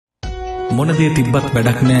මොන දේ තිබ්බත්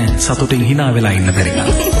වැඩක් නැහැ. සතුටින් hina වෙලා ඉන්න බැරි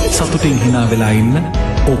නම්. සතුටින් hina වෙලා ඉන්න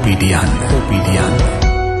OPD යන්න. OPD යන්න.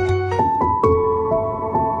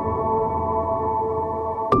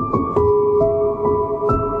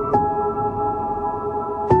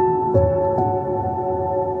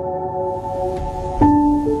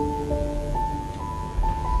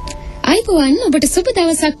 අයිබෝවන් ඔබට සුබ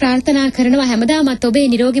දවසක් ප්‍රාර්ථනා කරනවා. හැමදාමත් ඔබේ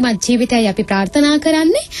නිරෝගීමත් ජීවිතයයි අපි ප්‍රාර්ථනා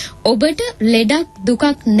කරන්නේ. ඔබට ලෙඩක්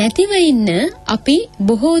දුකක් නැතිව ඉන්න අපි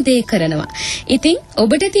බොහෝ දේ කරනවා. ඉතින්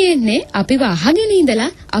ඔබට තියෙන්නේ අපිව අහගෙන ඉඳලා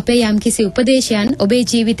අපේ යම්කිසි උපදේශයන් ඔබේ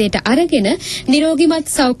ජීවිතයට අරගෙන නිරෝගීමත්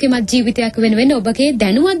සෞඛ්‍යමත් ජීවිතයක් වෙනුවෙන් ඔබගේ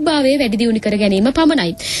දැනුවත්භාවය වැඩි දියුණු කර ගැනීම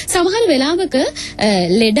පමණයි. සමහර වෙලාවක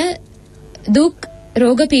ලෙඩ දුක්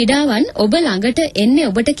රෝග පීඩාවන් ඔබ ළඟට එන්නේ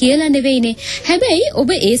ඔබට කියලා නෙවෙයිනේ. හැබැයි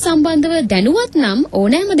ඔබ ඒ සම්බන්ධව දැනුවත් නම්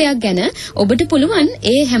ඕනෑම දෙයක් ගැන ඔබට පුළුවන්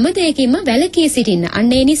ඒ හැම දෙයකින්ම වැළකී සිටින්න.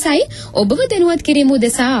 අන්න ඒ නිසායි ඔබව දැනුවත් කිරීම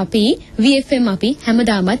උදෙසා අපි VFM අපි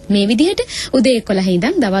හැමදාමත් මේ විදිහට උදේ 11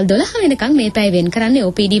 ඉඳන් දවල් 12 වෙනකන් මේ පැය වෙන් කරන්නේ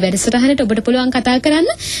OPD වැඩසටහනට ඔබට පුළුවන් කතා කරන්න.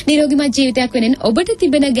 නිරෝගීමත් ජීවිතයක් වෙනෙන් ඔබට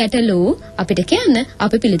තිබෙන ගැටලු අපිට කියන්න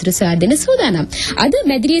අපි පිළිතුරු සොයා දෙන්න සූදානම්. අද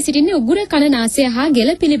මැදිරියේ සිටින්නේ උගුර කන නාසය හා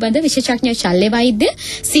ගෙල පිළිබඳ විශේෂඥ ශල්‍ය වෛද්‍ය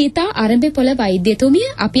සීතා ආරම්භ පොළ වෛද්‍යතුමිය.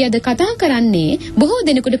 අපි අද කතා කරන්නේ බොහෝ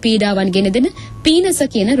දෙනෙකුට පීඩාවන් ගෙන දෙන පීනස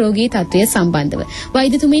කියන රෝගී තත්ත්වය සම්බන්ධව.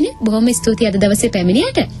 වෛද්‍යතුමියනි බොහොම ස්තුතියි අද දවසේ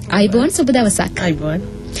පැමිණියට. අයිබෝන් සුබ දවසක්. අයිබෝන්.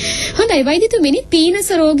 හොඳයි වෛද්‍යතුමියනි පීනස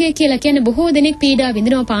රෝගය කියලා කියන්නේ බොහෝ දෙනෙක් පීඩා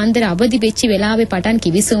විඳිනවා. පාන්දර අවදි වෙච්ච වෙලාවේ පටන්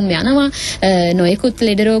කිවිසුම් යනවා. නොයෙකුත්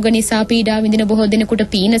ලෙඩ රෝග නිසා පීඩා විඳින බොහෝ දෙනෙකුට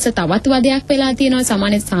පීනස තවත් වදයක් වෙලා තියෙනවා.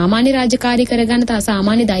 සාමාන්‍ය රාජකාරී කරගන්න තා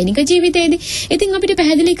සාමාන්‍ය දෛනික ජීවිතයේදී. ඉතින් අපිට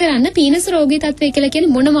පැහැදිලි කරන්න පීනස රෝගී තත්ත්වය කියලා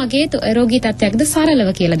කියන්නේ මොන වගේ රෝගී තත්ත්වයක්ද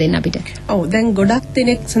සරලව කියලා දෙන්න අපිට. ඔව් දැන් ගොඩක්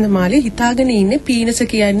දෙනෙක් සඳමාලේ හිතාගෙන ඉන්නේ පීනස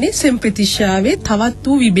කියන්නේ සෙම්ප්‍රතිශ්‍යාවේ තවත්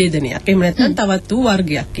වූ විභේදනයක්. එහෙම නැත්නම් තවත් වූ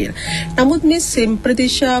වර්ගයක් කියලා. නමුත් මේ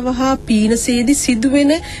සෙම්ප්‍රතිශ්‍යාව හා පීනසේදී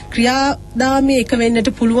සිදුවෙන ක්‍රියාදාමයේ එක වෙන්නට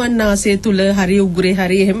පුළුවන් නාසය තුල හරි උගුරේ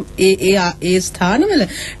හරි එහෙම ඒ ස්ථානවල.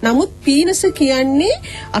 නමුත් පීනස කියන්නේ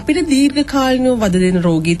අපිට දීර්ඝ කාලිනව වද දෙන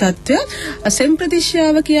රෝගී තත්ත්වයක්.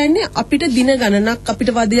 සෙම්ප්‍රතිශ්‍යාව කියන්නේ අපිට දින ගණනක්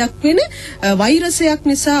අපිට වදයක් වෙන වෛරසයක්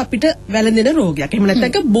නිසා අපිට වැළඳෙන රෝගයක්. එහෙම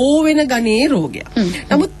නැත්නම් බෝ වෙන ගණයේ රෝගයක්.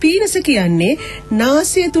 නමුත් පීනස කියන්නේ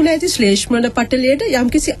නාසය තුල ඇති ශ්ලේෂ්මල පටලයට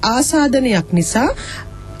යම්කිසි ආසාදනයක් නිසා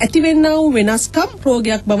ඇතිවෙනා වූ වෙනස්කම්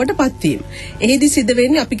රෝගයක් බවට පත්වීම. එහිදී සිද්ධ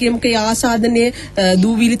වෙන්නේ අපි කියමුකේ ආසාදනයේ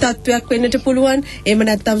දූවිලි තත්වයක් වෙන්නට පුළුවන්. එහෙම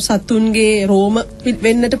නැත්නම් සතුන්ගේ රෝම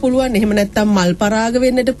වෙන්නට පුළුවන්. එහෙම නැත්නම් මල් පරාග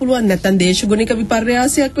වෙන්නට පුළුවන්. නැත්නම් දේශගුණික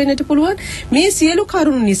විපර්යාසයක් වෙන්නට පුළුවන්. මේ සියලු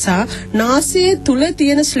කරුණු නිසා නාසයේ තුල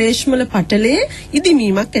තියෙන ශ්ලේෂ්මල පටලයේ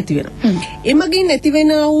ඉදිමීමක් ඇති වෙනවා. එමගින්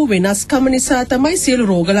ඇතිවෙනා වූ වෙනස්කම නිසා තමයි සියලු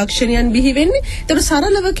රෝග ලක්ෂණයන් බිහි වෙන්නේ. ඒතර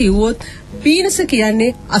සරලව කිව්වොත් පීනස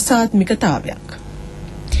කියන්නේ අසාත්මිකතාවයක්.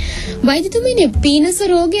 වෛද්‍යතුමියනි පීනස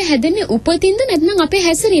රෝගය හැදෙන්නේ උපතින්ද නැත්නම් අපේ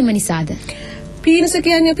හැසිරීම නිසාද? පීනස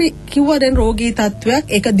කියන්නේ අපි කිව්වා දැන් රෝගී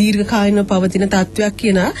තත්වයක් ඒක දීර්ඝ කාලිනව පවතින තත්වයක්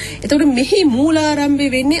කියනවා. එතකොට මෙහි මූලාරම්භය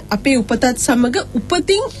වෙන්නේ අපේ උපතත් සමග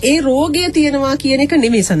උපතින් ඒ රෝගය තියෙනවා කියන එක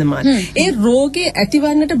නෙමෙයි සඳමාන. ඒ රෝගේ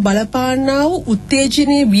ඇතිවන්නට බලපාන්නා වූ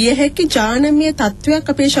උත්තේජනයේ විය හැකි ජානමය තත්වයක්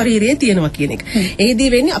අපේ ශරීරයේ තියෙනවා කියන එක. ඒදී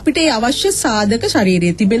වෙන්නේ අපිට ඒ අවශ්‍ය සාධක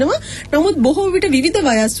ශරීරයේ තිබෙනවා. නමුත් බොහෝ විට විවිධ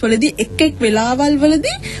වයස්වලදී එක් එක් වෙලාවල්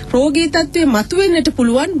වලදී රෝගී තත්වයේ මතුවෙන්නට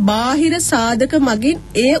පුළුවන් බාහිර සාධක මගින්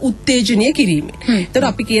ඒ උත්තේජනය කිරීම. ඒතර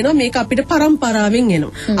අපි කියනවා මේක අපිට පරම්පරාවෙන්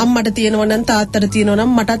එනවා. අම්මට තියෙනවා නම් තාත්තට තියෙනවා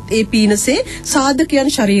නම් මටත් ඒ පීනසේ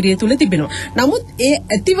සාධකයන් ශරීරය තුල තිබෙනවා. නමුත් ඒ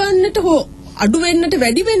ඇතිවන්නට හෝ අඩු වෙන්නට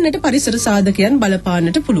වැඩි වෙන්නට පරිසර සාධකයන්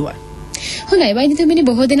බලපාන්නට පුළුවන්. හොඳයි වෛද්‍යතුමියනි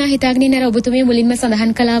බොහෝ දෙනා හිතාගෙන ඉන්න අර ඔබතුමිය මුලින්ම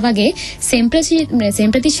සඳහන් කළා වගේ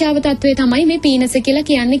සෙම්ප්‍රතිශ්‍යාව තත්වය තමයි මේ පීනස කියලා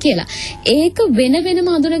කියන්නේ කියලා. ඒක වෙන වෙනම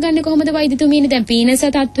හඳුනගන්නේ කොහොමද වෛද්‍යතුමියනි? දැන් පීනස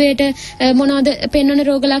තත්වයට මොනවද පෙන්වන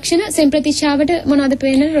රෝග ලක්ෂණ? සෙම්ප්‍රතිශ්‍යාවට මොනවද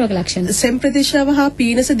පෙන්වන රෝග ලක්ෂණ? සෙම්ප්‍රතිශ්‍යාව හා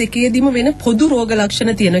පීනස දෙකේදීම වෙන පොදු රෝග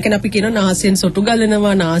ලක්ෂණ තියෙනවා. ඒ කියන්නේ අපි කියන නාසයෙන් සොටු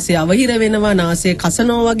ගලනවා, නාසය අවහිර වෙනවා, නාසය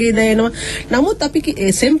කසනවා වගේ දැනෙනවා. නමුත් අපි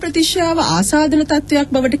සෙම්ප්‍රතිශ්‍යාව ආසාදන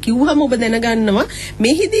තත්වයක් බවට කිව්වම ඔබ දැනගන්නවා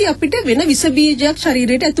මෙහිදී අපිට වෙන විස බීජයක්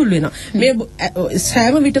ශරීරයට ඇතුල් වෙනවා. මේ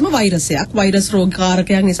සෑම විටම වෛරසයක්, වෛරස්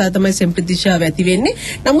රෝගකාරකයක් නිසා තමයි සෙම්ප්‍රතිශ්‍යාව ඇති වෙන්නේ.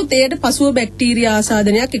 නමුත් එයට පසුව බැක්ටීරියා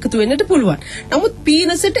ආසාදනයක් එකතු වෙන්නට පුළුවන්. නමුත්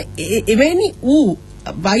පීනසට එවැනි වූ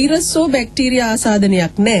වෛරස්ෝ බැක්ටීරියා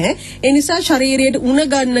ආසාදනයක් නැහැ. ඒ නිසා ශරීරයට උණ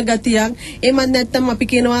ගන්න ගතියක්, එමත් නැත්නම් අපි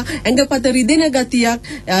කියනවා ඇඟපත රිදෙන ගතියක්,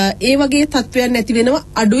 ඒ වගේ තත්වයන් නැති වෙනවා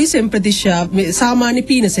අඩුයි සෙම්ප්‍රතිශ්‍යාව. සාමාන්‍ය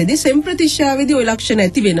පීනසේදී සෙම්ප්‍රතිශ්‍යාවේදී ওই ලක්ෂණ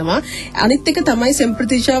ඇති වෙනවා. අනිත් එක තමයි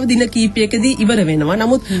සෙම්ප්‍රතිශ්‍යාව දින කීපයකදී ඉවර වෙනවා.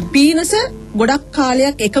 නමුත් පීනස ගොඩක්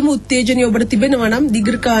කාලයක් එකම උත්තේජනය ඔබට තිබෙනවා නම්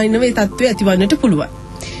දීර්ඝකාලීනව ඒ තත්වය ඇතිවන්නට පුළුවන්.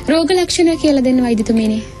 රෝග ලක්ෂණ කියලා දෙන්න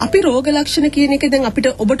වෛද්‍යතුමීනි. අපි රෝග ලක්ෂණ කියන එක දැන් අපිට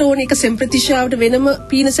ඔබට ඕන එක සෙම්ප්‍රතිශාවට වෙනම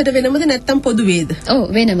පීනසට වෙනමද නැත්නම් පොදු වේද? ඔව්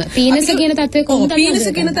වෙනම. පීනස කියන තත්වය කොහොමද? පීනස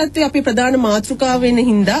කියන තත්වය අපි ප්‍රධාන මාතෘකාව වෙන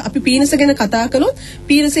හින්දා අපි පීනස ගැන කතා කළොත්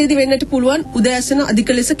පීනසේදී වෙන්නට පුළුවන් උදෑසන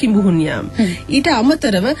අධික ලෙස කිඹුහුන් යාම. ඊට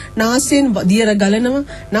අමතරව නාසයෙන් දියර ගලනවා,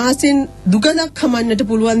 නාසයෙන් දුගඳක් හමන්නට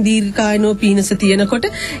පුළුවන් දීර්ඝකායනෝ පීනස තියෙනකොට.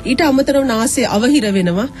 ඊට අමතරව නාසය අවහිර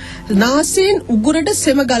වෙනවා. නාසයෙන් උගුරට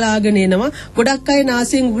සෙම ගලාගෙන එනවා. ගොඩක් අය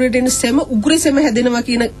නාසයෙන් උගුරට එන සෙම උගුරේ සෙම හැදෙනවා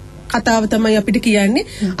කියන කතාව තමයි අපිට කියන්නේ.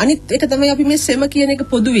 අනිත් එක තමයි අපි මේ සෙම කියන එක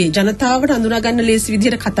පොදුවේ ජනතාවට හඳුනා ගන්න ලේසි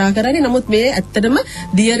විදිහට කතා කරන්නේ. නමුත් මේ ඇත්තටම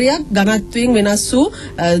දියරයක් ඝනත්වයෙන් වෙනස් වූ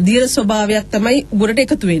දියර ස්වභාවයක් තමයි උගුරට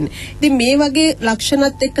එකතු වෙන්නේ. ඉතින් මේ වගේ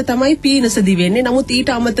ලක්ෂණත් එක්ක තමයි පීනස දිවෙන්නේ. නමුත් ඊට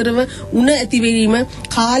අමතරව උණ ඇතිවීම,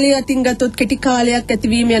 කාලය අතින් ගත්තොත් කෙටි කාලයක්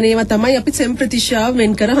ඇතිවීම යන ඒවා තමයි අපි සෙම්ප්‍රතිශාව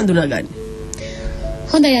වෙන් කර හඳුනාගන්නේ.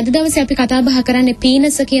 හොඳයි අද දවසේ අපි කතා බහ කරන්නේ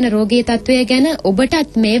පීනස කියන රෝගයේ තත්වය ගැන.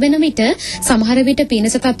 ඔබටත් මේ වෙන විට සමහර විට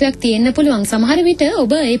පීනස තත්වයක් තියෙන්න පුළුවන්. සමහර විට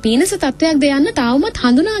ඔබ මේ පීනස තත්වයක්ද යන්න තාමත්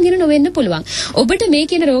හඳුනාගෙන නොවෙන්න පුළුවන්. ඔබට මේ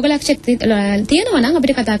කියන රෝග ලක්ෂණ තියෙනවා නම්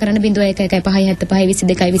අපිට කතා කරන්න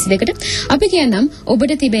 0115752222ට අපි කියන්නම්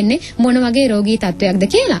ඔබට තිබෙන්නේ මොන වගේ රෝගී තත්වයක්ද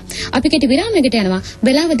කියලා. අපි කෙටි විරාමයකට යනවා.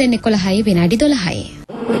 වෙලාව දැන් 11යි විනාඩි 12යි.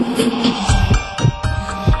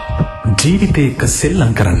 ජීවිතේක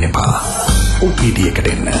සෙල්ලම් කරන්න එපා. OPD එකට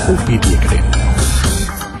එන්න. OPD එකට එන්න.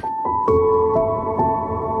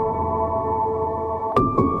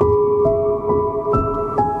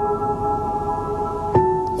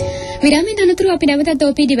 විරාමයෙන් අනතුරු අපි නැවතත්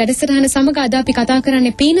OPD වැඩසටහන සමග අද අපි කතා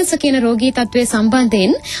කරන්නේ පීනස කියන රෝගී තත්වයේ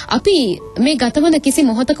සම්බන්ධයෙන්. අපි මේ ගතවන කිසි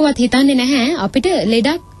මොහොතකවත් හිතන්නේ නැහැ අපිට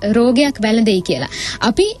ලෙඩක් රෝගයක් වැළඳෙයි කියලා.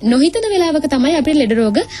 අපි නොහිතන වෙලාවක තමයි අපිට ලෙඩ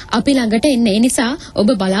රෝග අපි ළඟට එන්නේ. ඒ නිසා ඔබ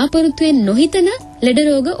බලාපොරොත්තු වෙන්නේ නොහිතන ලෙඩ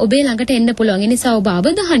රෝග ඔබේ ළඟට එන්න පුළුවන්. ඒ නිසා ඔබ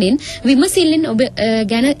අවධානයෙන් විමසිල්ලෙන් ඔබ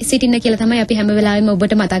ගැන සිටින්න කියලා තමයි අපි හැම වෙලාවෙම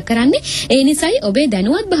ඔබට මතක් කරන්නේ. ඒ නිසායි ඔබේ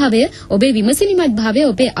දැනුවත් භාවය, ඔබේ විමසිලිමත් භාවය,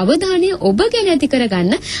 ඔබේ අවධානය ඔබ ගැන ඇති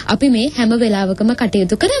කරගන්න අපි මේ හැම වෙලාවකම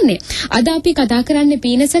කටයුතු කරන්නේ. අද අපි කතා කරන්නේ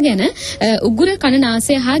පීනස ගැන. උගුර කන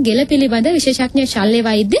නාසය හා ගෙල පිළිබඳ විශේෂඥ ශල්‍ය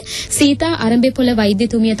වෛද්‍ය සීතා අරඹේපොළ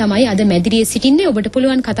වෛද්‍යතුමිය තමයි අද මැදිරියේ සිටින්නේ. ඔබට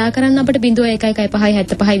පුළුවන් කතා කරන්න අපට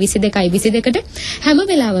 0115752222ට හැම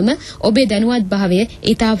වෙලාවෙම ඔබේ දැනුවත් භාවය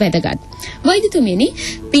ඊටා වැදගත්. වෛද්‍යතුමියනි,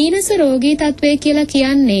 පීනස රෝගී තත්වය කියලා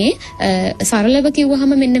කියන්නේ සරලව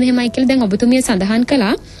කිව්වහම මෙන්න මෙහෙමයි කියලා දැන් ඔබතුමිය සඳහන්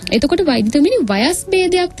කළා. එතකොට වෛද්‍යතුමියනි වයස්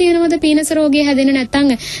භේදයක් තියෙනවද පීනස රෝගය හැදෙන නැත්නම්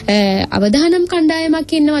අවදානම්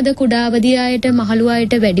කණ්ඩායමක් ඉන්නවද? කුඩා අවදි අයට, මහලු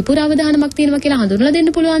අයට වැඩිපුර අවදානමක් තියෙනවා කියලා හඳුන්වලා දෙන්න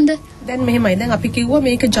පුළුවන්ද? දැන් මෙහෙමයි. දැන් අපි කිව්වා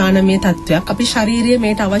මේක ජානමය තත්වයක්. අපි ශාරීරියේ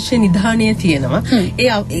මේට අවශ්‍ය නිධානය තියෙනවා. ඒ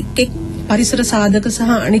එක් පරිසර සාධක සහ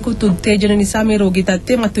අනිකුත් උත්තේජන නිසා මේ රෝගී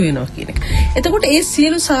තත්ත්වය මතුවෙනවා කියන එක. එතකොට ඒ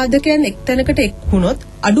සියලු සාධකයන් එක්තැනකට එක් වුණොත්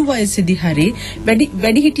අඩු වයසේදී හරි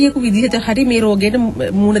වැඩිහිටියෙකු විදිහට හරි මේ රෝගයට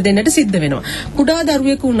මුහුණ දෙන්නට සිද්ධ වෙනවා. කුඩා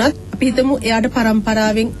දරුවෙකු වුණත් අපි හිතමු එයාට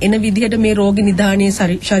පරම්පරාවෙන් එන විදිහට මේ රෝග නිධානයේ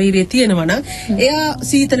ශරීරයේ තියෙනවා නම් එයා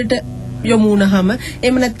සීතලට යොමු වුණාම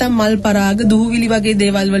එහෙම නැත්නම් මල් පරාග දුහවිලි වගේ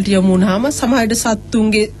දේවල් වලට යොමු වුණාම සමහරවිට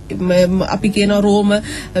සත්තුන්ගේ අපි කියන රෝම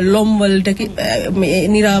ලොම් වලට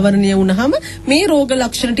නිරාවරණය වුණාම මේ රෝග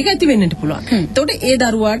ලක්ෂණ ටික ඇති වෙන්නට පුළුවන්. එතකොට ඒ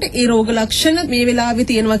දරුවාට ඒ රෝග ලක්ෂණ මේ වෙලාවේ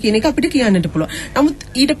තියෙනවා කියන එක අපිට කියන්නට පුළුවන්. නමුත්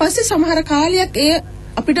ඊට පස්සේ සමහර කාලයක් ඒ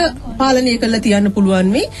අපිට පාලනය කරලා තියන්න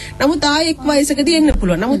පුළුවන් මේ. නමුත් ආයෙ එක් වයසකදී එන්න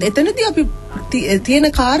පුළුවන්. නමුත් එතනදී අපි තියෙන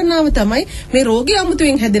කාරණාව තමයි මේ රෝගය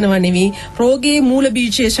අමුතුවෙන් හැදෙනව නෙවෙයි. රෝගයේ මූල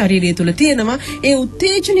බීජය ශරීරය තුල තියෙනවා. ඒ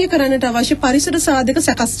උත්තේජනය කරන්නට අවශ්‍ය පරිසර සාධක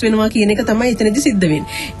සකස් වෙනවා කියන එක තමයි එතනදී සිද්ධ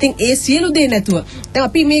වෙන්නේ. ඉතින් ඒ සියලු දේ නැතුව දැන්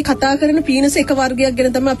අපි මේ කතා කරන පීනස එක වර්ගයක්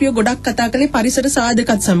ගැන තමයි අපි ගොඩක් කතා කළේ පරිසර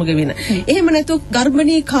සාධකත් සමග වෙන. එහෙම නැතුව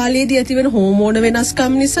ගර්භණී කාලයේදී ඇතිවෙන හෝමෝන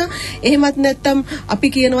වෙනස්කම් නිසා, එහෙමත් නැත්නම්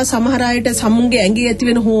අපි කියනවා සමහර අයට සමුන්ගේ ඇඟේ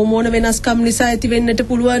ඇතිවෙන හෝමෝන වෙනස්කම් නිසා ඇතිවෙන්නට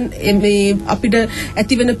පුළුවන් මේ අපිට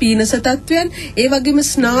ඇතිවෙන පීනස තත්ත්වයන්. ඒ වගේම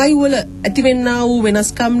ස්නායු වල ඇතිවෙනා වූ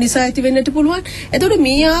වෙනස්කම් නිසා ඇතිවෙන්නට පුළුවන්. එතකොට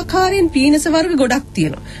මේ ආකාරයෙන් පීනස වර්ග ගොඩක්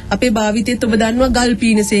තියෙනවා. අපේ භාවිතයේත් ඔබ දන්නවා ගල්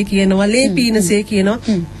පීනසේ කියනවා, ලේ පීනසේ කියනවා.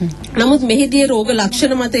 නමුත් මෙහිදී රෝග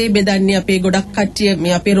ලක්ෂණ මත ඒ බෙදන්නේ අපේ ගොඩක් කට්ටිය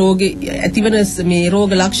මේ අපේ රෝගේ ඇතිවන මේ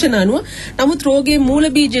රෝග ලක්ෂණ අනුව. නමුත් රෝගයේ මූල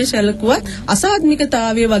බීජය සැලකුවත්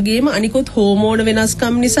අසාත්මිකතාවය වගේම අනිකුත් හෝමෝන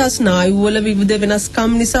වෙනස්කම් නිසා, ස්නායු වල විවිධ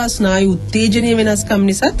වෙනස්කම් නිසා, ස්නායු උත්තේජනීය වෙනස්කම්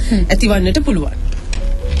නිසා ඇතිවන්නට පුළුවන්.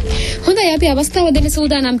 හොඳයි, අපි අවස්ථාව දෙන්න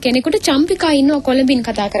සූදානම් කෙනෙකුට. චම්පිකා ඉන්නවා කොළඹින්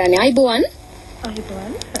කතා කරන්නේ. අයිබෝවන්.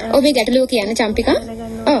 අයිබෝවන්. ඔබේ ගැටලුව කියන්න චම්පිකා.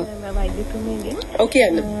 ඔව්. වෛද්‍යතුමියගෙන්. ඔව්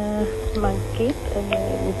කියන්න. මගේ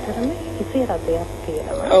විතරම හිසේ රදයක්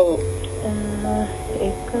තියෙනවා. ඔව්.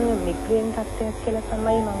 ඒක මිග්‍රේන් තත්ත්වයක් කියලා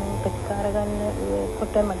තමයි මම ප්‍රතිකාර ගන්න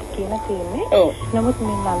කොට මට කියලා තියෙන්නේ. නමුත්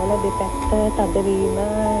මේ ලවල දෙපැත්ත තදවීම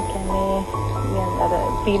කියන්නේ අර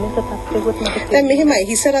පීනස තත්ත්වෙකුත් මට දැන් මෙහෙමයි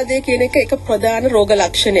හිස රදේ කියන එක ප්‍රධාන රෝග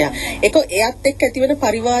ලක්ෂණයක්. ඒක එයත් එක්ක ඇතිවෙන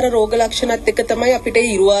පරිවාර රෝග ලක්ෂණත් එක්ක තමයි අපිට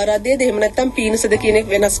ඉරුවා රදේද එහෙම නැත්නම් පීනසද කියන එක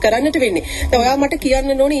වෙනස් කරන්නට වෙන්නේ. දැන් ඔයා මට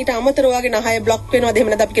කියන්න ඕනේ ඊට අමතරව ඔයාගේ නහය බ්ලොක් වෙනවද එහෙම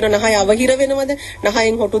නැත්නම් අපි කියන නහය අවහිර වෙනවද?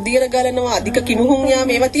 නහයෙන් හොටු දියර ගලනවා අධික කිමුහුන්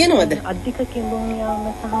යාම ඒවා තියෙනවද? අධික කිමුහුන් යාම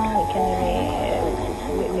සහ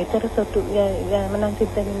කියන්නේ මෙතර සොටු යාම නම්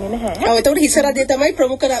සිද්ධ වෙන්නේ නැහැ. ඔව් එතකොට හිස රදේ තමයි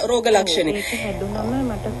ප්‍රමුඛ රෝග ලක්ෂණය. ඒක හැදුනම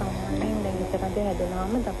මට සාමාන්‍යයෙන් දැන් හිස රදේ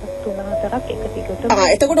හැදුනම දවස් 3-4ක් එක දිගට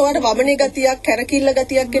එතකොට ඔයාලට වමනේ ගතියක් කැරකිල්ල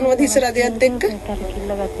ගතියක් එනවද හිස රදයත් එක්ක?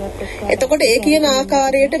 කැරකිල්ල ගතියක් එක්ක. එතකොට ඒ කියන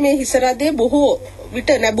ආකාරයට මේ හිස රදේ බොහෝ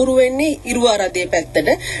විට නැඹුරු වෙන්නේ ඉරුවා රදේ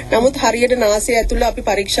පැත්තට. නමුත් හරියට නාසය ඇතුළේ අපි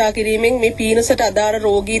පරීක්ෂා කිරීමෙන් මේ පීනසට අදාළ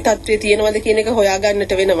රෝගී තත්ත්වය තියෙනවද කියන එක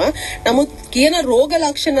හොයාගන්නට වෙනවා. නමුත් කියන රෝග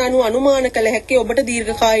ලක්ෂණ අනුව අනුමාන කළ හැකි ඔබට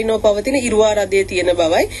දීර්ඝකාලීනව පවතින ඉරුවා රදේ තියෙන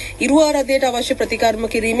බවයි. ඉරුවා රදයට අවශ්‍ය ප්‍රතිකර්ම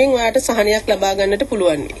කිරීමෙන් ඔයාට සහනයක් ලබා ගන්නට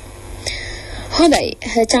පුළුවන්. හොඳයි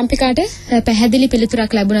චම්පිකාට පැහැදිලි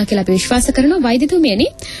පිළිතුරක් ලැබුණා කියලා අපි විශ්වාස කරනවා වෛද්‍යතුමියනි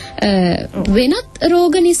වෙනත්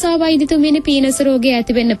රෝග නිසා වෛද්‍යතුමියනි පීනස රෝගය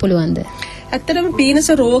ඇති වෙන්න පුළුවන්ද? ඇත්තටම පීනස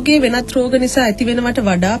රෝගයේ වෙනත් රෝග නිසා ඇති වෙනවට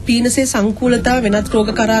වඩා පීනසේ සංකූලතාව වෙනත් රෝග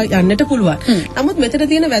කරා යන්නට පුළුවන්. නමුත් මෙතන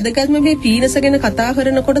තියෙන වැදගත්ම මේ පීනස ගැන කතා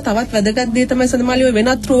කරනකොට තවත් වැදගත් දේ තමයි සඳමාලිය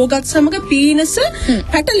වෙනත් රෝගක් සමග පීනස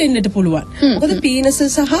පැටලෙන්නට පුළුවන්. මොකද පීනස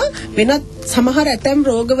සහ වෙනත් සමහර ඇතැම්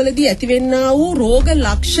රෝගවලදී ඇතිවෙනා වූ රෝග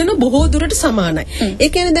ලක්ෂණ බොහෝ දුරට සමානයි. ඒ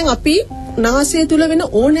කියන්නේ දැන් අපි නාසය තුල වෙන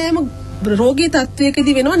ඕනෑම රෝගී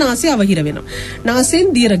තත්වයකදී වෙනවා නාසය අවහිර වෙනවා. නාසයෙන්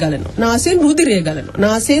දියර ගලනවා. නාසයෙන් රුධිරය ගලනවා.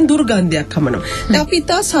 නාසයෙන් දුර්ගන්ධයක් හමනවා. දැන් අපි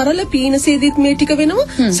ඉතා සරල පීනසේදීත් මේ ටික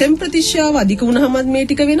වෙනවා. සෙම් ප්‍රතිශ්‍යාව අධික වුණාමත් මේ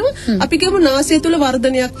ටික වෙනවා. අපි කියමු නාසය තුල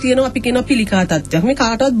වර්ධනයක් තියෙනවා. අපි කියනවා පිළිකා තත්ත්වයක්. මේ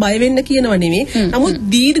කාටවත් බය වෙන්න කියනව නෙමෙයි. නමුත්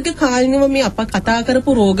දීර්ඝ කාලිනව මේ අප කතා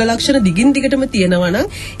කරපු රෝග ලක්ෂණ දිගින් දිගටම තියෙනවා නම්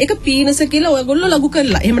ඒක පීනස කියලා ඔයගොල්ලෝ ලඝු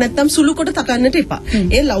කරලා. එහෙම නැත්නම් සුළු කොට තකන්නට එපා.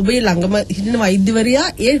 ඒ ඔබේ ළඟම හිටින වෛද්‍යවරයා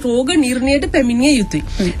ඒ රෝග නිර්ණයට පැමිණිය යුතුයි.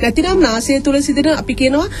 නැතිනම් නාසය තුල සිටින අපි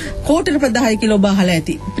කියනවා කෝටර ප්‍රදාහය කියලා ඔබ අහලා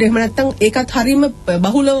ඇති. එහෙම නැත්නම් ඒකත් හරීම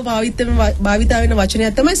බහුලව භාවිත වෙන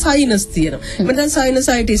වචනයක් තමයි සයිනස් තියෙනවා. එහෙනම්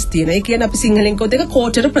සයිනසයිටිස් තියෙනවා. ඒ කියන්නේ අපි සිංහලෙන් කිව්වොත් ඒක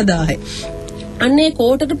කෝටර ප්‍රදාහය. අන්නේ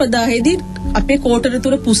කෝටර ප්‍රදාහයේදී අපේ කෝටර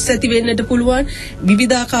තුල පුස් ඇති වෙන්නට පුළුවන්,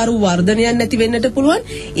 විවිධාකාර වර්ධනයක් නැති වෙන්නට පුළුවන්.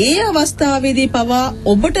 ඒ අවස්ථාවේදී පවා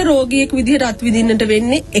ඔබට රෝගියෙක් විදිහට අත්විඳින්නට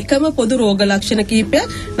වෙන්නේ එකම පොදු රෝග ලක්ෂණ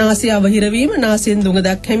කිහිපයක්. නාසය අවහිර වීම, නාසයෙන්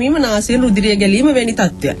දුඟදක් හැමීම, නාසයෙන් රුධිරය ගැලීම වැනි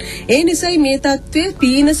තත්ත්වයන්. ඒ නිසායි මේ තත්ත්වය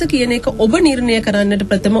පීනස කියන එක ඔබ නිර්ණය කරන්නට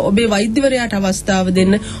ප්‍රථම ඔබේ වෛද්‍යවරයාට අවස්ථාව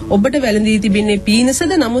දෙන්න. ඔබට වැළඳී තිබෙන්නේ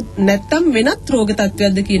පීනසද නමුත් නැත්නම් වෙනත් රෝග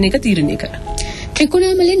තත්ත්වයක්ද කියන එක තීරණය කරන්න.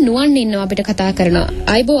 ත්‍රිකුණාමලෙන් නුවන් ඉන්නවා අපිට කතා කරනවා.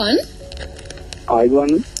 අයබෝවන්.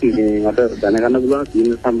 ආයුවන් මට දැනගන්න පුළුවන් කීන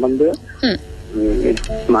සම්බන්ධව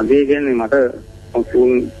මගේ කියන්නේ මට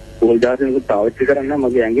පොල් ජාතිනිකුත් පාවිච්චි කරන්න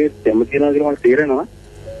මගේ ඇඟේ තෙම තියනවා කියලා මට තේරෙනවා.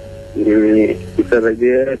 මේ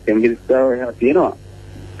ඉස්සරහදී තෙම්බිස්තාව තියෙනවා.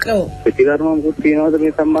 ඔව්. ප්‍රතිකර්ම මොකක්ද කියනවාද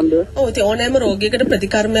මේ සම්බන්ධව? ඔව් ඒ ඕනෑම රෝගයකට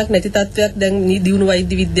ප්‍රතිකර්මයක් නැති තත්වයක් දැන් දියුණු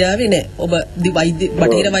වෛද්‍ය විද්‍යාවේ නැහැ. ඔබ වෛද්‍ය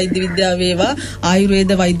බටහිර වෛද්‍ය විද්‍යාවේ ඒවා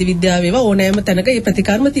ආයුර්වේද වෛද්‍ය විද්‍යාවේ ඒවා ඕනෑම තැනක මේ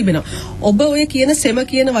ප්‍රතිකර්ම තිබෙනවා. ඔබ ඔය කියන සෙම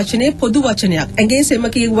කියන වචනේ පොදු වචනයක්. ඇඟේ සෙම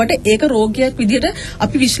කියුවට ඒක රෝගයක් විදිහට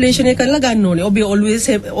අපි විශ්ලේෂණය කරලා ගන්න ඕනේ. ඔබේ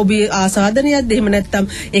ඔළුවේ ඔබේ ආසාදනයක්ද එහෙම නැත්නම්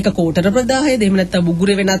ඒක කෝටර ප්‍රදාහයද එහෙම නැත්නම්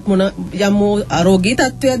බුගුරේ වෙනත් මොන යම් ආරෝගී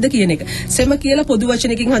තත්වයක්ද කියන එක. සෙම කියලා පොදු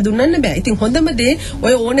වචනකින් හඳුන්වන්න බෑ. ඉතින් හොඳම දේ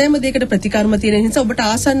ඔය ඕනෑම දෙයකට ප්‍රතිකර්ම තියෙන නිසා ඔබට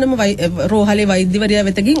ආසන්නම රෝහලේ වෛද්‍යවරයා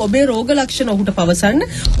වෙත ගිහින් ඔබේ රෝග ලක්ෂණ ඔහුට පවසන්න.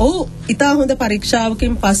 ඔහු ඉතා හොඳ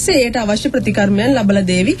පරීක්ෂාවකින් පස්සේ ඒට අවශ්‍ය ප්‍රතිකර්මයන් ලබලා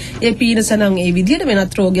දෙවි. ඒ පීනස නම් ඒ විදිහට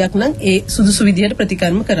වෙනත් රෝගයක් නම් ඒ සුදුසු විදිහට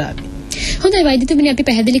ප්‍රතිකර්ම කරાવી. හොඳයි වෛද්‍යතුමනි අපි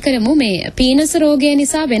පැහැදිලි කරමු මේ පීනස රෝගය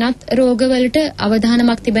නිසා වෙනත් රෝගවලට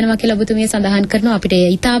අවධානමක් තිබෙනවා කියලා ඔබතුමිය සඳහන් කරනවා. අපිට ඒ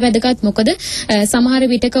ඉතා වැදගත්. මොකද සමහර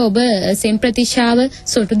විටක ඔබ සෙම් ප්‍රතිශ්‍යාව,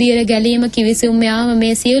 සොටු දියර ගැලීම, කිවිසුම් යාම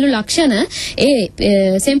මේ සියලු ලක්ෂණ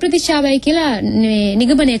ඒ සෙම් ප්‍රතිශ්‍යාවයි කියලා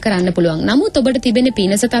නිගමනය කරන්න පුළුවන්. නමුත් ඔබට තිබෙන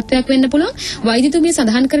පීනස තත්වයක් වෙන්න පුළුවන්. වෛද්‍යතුමිය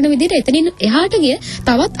සඳහන් කරන විදිහට එතනින් එහාට ගිය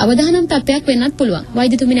තවත් අවධානම් තත්වයක් වෙන්නත් පුළුවන්.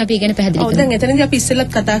 වෛද්‍යතුමිය අපි ගැන පැහැදිලි කරමු. ඔව් දැන් එතනදී අපි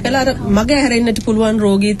ඉස්සෙල්ලත් කතා කළා අර මග හැරෙන්නට පුළුවන්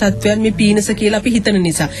රෝගී තත්වයන් මේ පීනස කියලා අපි හිතන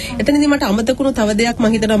නිසා. එතනදී මට අමතකුණු තව දෙයක්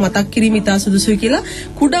මම හිතනවා මතක් කිරීම ඉතා සුදුසුයි කියලා.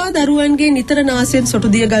 කුඩා දරුවන්ගේ නිතර නාසයෙන් සොටු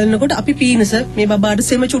දිය ගලනකොට අපි පීනස මේ බබාට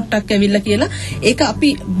සෙම චුට්ටක් ඇවිල්ලා කියලා ඒක අපි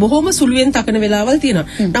බොහොම සුළුවෙන් තකන වෙලාවල්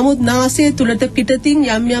තියෙනවා. නමුත් නාසය තුලට පිටතින්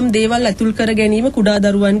යම් යම් දේවල් ඇතුල් කර ගැනීම කුඩා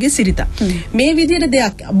දරුවන්ගේ සිරිත. මේ විදිහට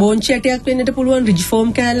දෙයක් බෝංචි ඇටයක් වෙන්නට පුළුවන්, රිජිෆෝම්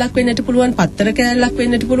කෑල්ලක් වෙන්නට පුළුවන්, පත්තර කෑල්ලක්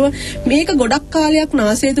වෙන්නට පුළුවන්. මේක ගොඩක් කාලයක්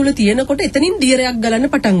නාසය තුල තියෙනකොට එතනින් දියරයක්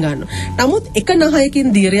ගලන්න පටන් ගන්නවා. නමුත් එක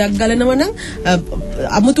නහයකින් දියරයක් ගලනවා නම්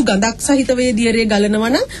අමුතු ගඳක් සහිත වේ දියරේ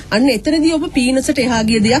ගලනවා නම් අන්න එතනදී ඔබ පීනසට එහා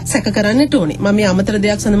ගිය දෙයක් සැක කරන්නට ඕනේ. මම මේ අමතර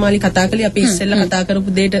දෙයක් සඳමාලි කතා කළේ අපි ඉස්සෙල්ලා කතා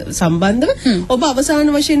කරපු දෙයට සම්බන්ධව. ඔබ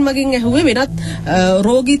අවසාන වශයෙන් මගෙන් ඇහුවේ වෙනත්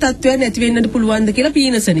රෝගී තත්ත්වයන් ඇති වෙන්නට පුළුවන්ද කියලා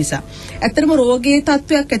පීනස නිසා. ඇත්තටම රෝගී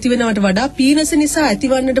තත්ත්වයක් ඇති වෙනවට වඩා පීනස නිසා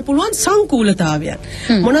ඇතිවන්නට පුළුවන් සංකූලතාවයන්.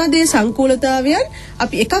 මොනවාද ඒ සංකූලතාවයන්?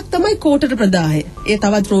 අපි එකක් තමයි කෝටර ප්‍රදාහය. ඒ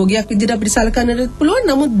තවත් රෝගයක් විදිහට අපිට සලකන්නට පුළුවන්.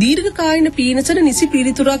 නමුත් දීර්ඝ කාලින පීනසට නිසි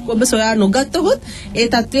පිළිතුරක් ඔබ සොයා නොගත්තොත් ඒ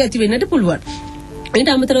තත්ත්වය ඇති වෙන්නට පුළුවන්. ඊට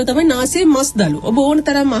අමතරව තමයි නාසයේ මස් දළු. ඔබ ඕන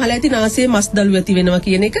තරම් අහලා ඇති නාසයේ මස් දළු ඇති වෙනවා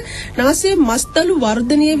කියන එක. නාසයේ මස් දළු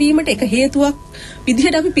වර්ධනය වීමට එක හේතුවක්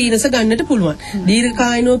විදිහට අපි පීනස ගන්නට පුළුවන්.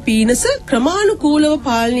 දීර්ඝකායනෝ පීනස ක්‍රමානුකූලව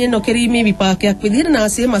පාලනය නොකිරීමේ විපාකයක් විදිහට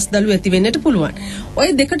නාසයේ මස් දළු ඇති වෙන්නට පුළුවන්. ඔය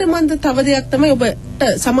දෙකට මන්ද තව දෙයක් තමයි ඔබට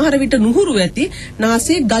සමහර විට නුහුරු ඇති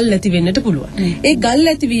නාසයේ ගල් ඇති වෙන්නට පුළුවන්. ඒ ගල්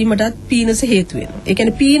ඇතිවීමටත් පීනස හේතු වෙනවා. ඒ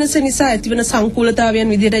කියන්නේ පීනස නිසා ඇතිවන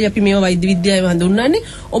සංකූලතාවයන් විදිහටයි අපි මේවා වෛද්‍ය විද්‍යාවේ හඳුන්වන්නේ.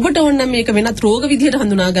 ඔබට ඕන නම් මේක වෙනත් රෝග විදිහට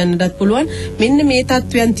හඳුනා ගන්නටත් පුළුවන්. මෙන්න මේ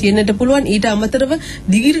තත්වයන් තියෙන්නට පුළුවන්. ඊට අමතරව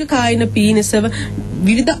දීර්ඝකායන පීනසව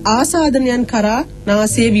විවිධ ආසාදනයන් කරා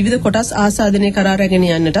නාසයේ විවිධ කොටස් ආසාදනය කරා රැගෙන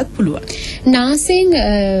යන්නටත් පුළුවන්. නාසයෙන්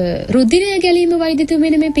රුධිරය ගැලීම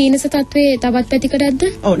වෛද්‍යතුමනි මේ පීනස තත්වයේ තවත් පැතිකඩක්ද?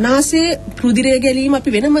 ඔව් නාසයේ රුධිරය ගැලීම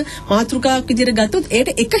අපි වෙනම මාතෘකාවක් විදිහට ගත්තොත් ඒට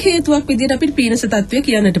එක හේතුවක් විදිහට අපිට පීනස තත්වය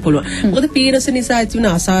කියන්නට පුළුවන්. මොකද පීනස නිසා ඇතිවන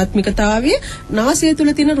අසාත්මිකතාවය නාසය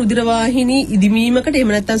තුල තියෙන රුධිර වාහිනී ඉදිමීමකට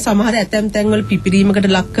එහෙම නැත්නම් සමහර ඇතැම් තැන්වල පිපිරීමකට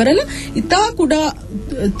ලක් කරලා ඉතා කුඩා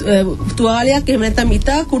තුවාලයක් එහෙම නැත්නම්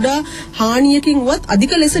ඉතා කුඩා හානියකින්වත්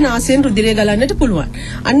අධික ලෙස නාසයෙන් රුධිරය ගලන්නට පුළුවන්.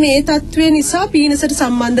 අන්න ඒ තත්ත්වය නිසා පීනසට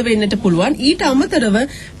සම්බන්ධ වෙන්නට පුළුවන්. ඊට අමතරව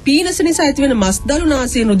පීනස නිසා ඇතිවන මස් දළු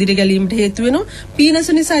නාසයෙන් රුධිර ගැලීමට හේතු වෙනවා. පීනස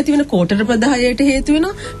නිසා ඇතිවන කෝටර ප්‍රදාහයට හේතු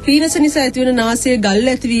වෙනවා. පීනස නිසා ඇතිවන නාසයේ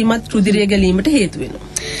ගල් ඇතිවීමත් රුධිරය ගැලීමට හේතු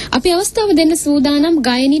වෙනවා. අපි අවස්ථාව දෙන්න සූදානම්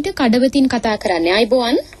ගයනිට කඩවතින් කතා කරන්නේ.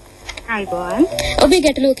 අයබෝවන්. අයබෝවන්. ඔබේ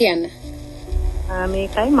ගැටලුව කියන්න.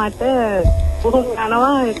 මේකයි මට බොහෝ යනවා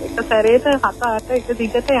එක සැරේට 7-8 එක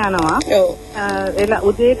දිගට යනවා. ඔව්. එලා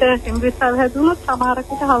උදේට හෙම්බ්‍රිස්සාව හැදුනොත්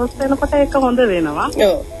සමහරකට හවස වෙනකොට ඒක හොඳ වෙනවා.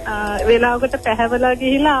 ඔව්. වේලාවකට පැහැවලා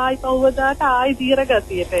ගිහිලා ආයි පවදාට ආයි දීර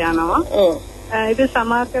ගතියට යනවා. ඔව්. ඒක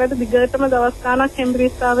සමහරකට දිගටම දවස් ගාණක්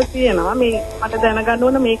හෙම්බ්‍රිස්සාව තියෙනවා. මේ මට දැනගන්න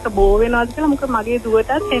ඕන මේක බෝ වෙනවද කියලා. මොකද මගේ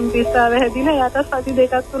දුවටත් හෙම්බ්‍රිස්සාව හැදිලා එයාට සති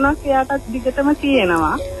දෙකක් තුනක් එයාටත් දිගටම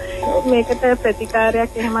තියෙනවා. මේකට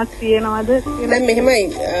ප්‍රතිකාරයක් එහෙමත් තියෙනවද? දැන් මෙහෙමයි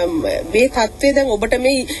මේ තත්ත්වය දැන් ඔබට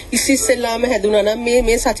මේ ඉස්සෙල්ලාම හැදුනා නම්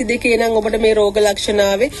මේ සති දෙකේ නම් ඔබට මේ රෝග ලක්ෂණ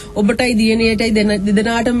ආවේ ඔබටයි දියණියටයි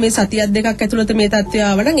දෙදෙනාටම මේ සතියක් දෙකක් ඇතුළත මේ තත්ත්වය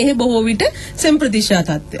ආව නම් එහෙ බොහෝ විට සෙම්ප්‍රතිශා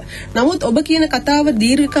තත්ත්වය. නමුත් ඔබ කියන කතාව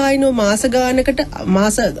දීර්ඝකායනෝ මාස ගානකට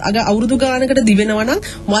අවුරුදු ගානකට දිවෙනවා නම්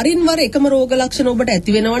වරින් වර එකම රෝග ලක්ෂණ ඔබට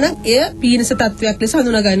ඇති වෙනවා නම් එය පීනස තත්ත්වයක් ලෙස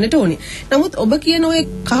හඳුනා ගන්නට ඕනේ. නමුත් ඔබ කියන ඔය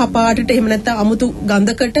කහ පාටට එහෙම නැත්නම් අමුතු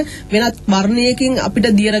ගඳකට වෙනත් වර්ණයකින් අපිට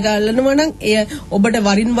දියර ගන්නනවා නම් එය ඔබට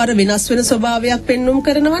වරින් වර වෙනස් වෙන ස්වභාවයක් පෙන්වුම්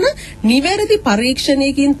කරනවා නම් නිවැරදි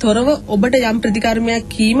පරීක්ෂණයකින් තොරව ඔබට යම් ප්‍රතිකර්මයක්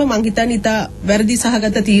කීම මං හිතන්නේ ඉතා වැරදි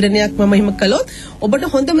සහගත තීරණයක් මම එහෙම කළොත් ඔබට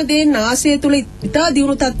හොඳම දේ නාසය තුල ඉතා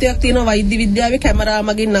දියුණු තත්ත්වයක් තියෙනවා වෛද්‍ය විද්‍යාවේ කැමරා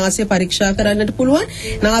මගින් නාසය පරීක්ෂා කරන්නට පුළුවන්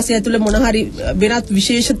නාසය තුල මොන හරි වෙනත්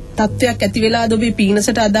විශේෂ තත්ත්වයක් ඇති වෙලාද ඔබේ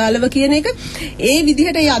පීනසට අදාළව කියන එක ඒ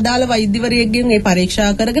විදිහට ඒ අදාළ වෛද්‍යවරයෙක්ගෙන් ඒ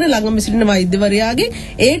පරීක්ෂා කරගෙන ළඟම සිටින වෛද්‍යවරයාගේ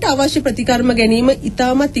ඒට අවශ්‍ය ප්‍රතිකර්ම ගැනීම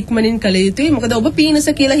ඉතාමත් ඉක්මනින් කළ යුතුයි. මොකද ඔබ පීනස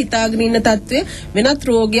කියලා හිතාගෙන ඉන්න තත්ත්වය වෙනත්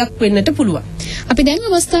රෝගයක් වෙන්නට පුළුවන්. අපි දැන්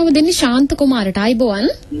අවස්ථාව දෙන්නේ ශාන්ත කුමාරට. අයබෝවන්.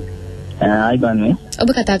 අයබෝවන් මේ.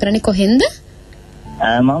 ඔබ කතා කරන්නේ කොහෙන්ද?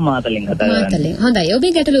 මම මාතලෙන් කතා කරන්නේ. මාතලෙන්. හොඳයි.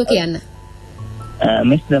 ඔබේ ගැටලුව කියන්න.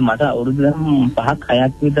 මිස් මට අවුරුදු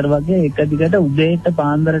 5-6ක් විතර වගේ එක දිගට උදේට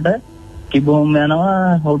පාන්දරට කිබෝම් යනවා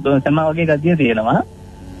සම වගේ ගතිය තියෙනවා.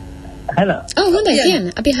 හලෝ. ඔව් හොඳයි කියන්න.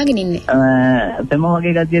 අපි අහගෙන ඉන්නේ. සම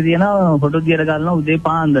වගේ ගතිය තියෙනවා ෆොටෝ දියර ගන්නවා උදේ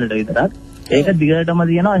පාන්දරට විතරක්. ඒක දිගටම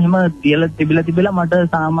තියෙනවා. එහෙම තිබිලා මට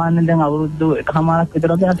සාමාන්‍යයෙන් දැන් අවුරුදු 1කමාරක්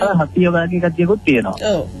විතර වගේ අතර හතිය වගේ ගතියකුත් තියෙනවා.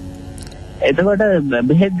 ඔව්. එතකොට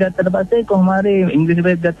බෙහෙත් ගත්තට පස්සේ කොහොම හරි ඉංග්‍රීසි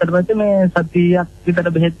බෙහෙත් ගත්තට පස්සේ මේ සතියක්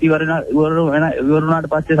විතර බෙහෙත්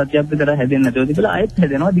ඉවරුණාට පස්සේ සතියක් විතර හැදෙන්නේ නැතුව තිබිලා ආයෙත්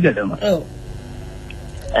හැදෙනවා දිගටම. ඔව්.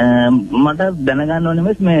 මට දැනගන්න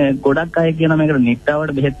ඕනේ මේ ගොඩක් අය කියන මේකට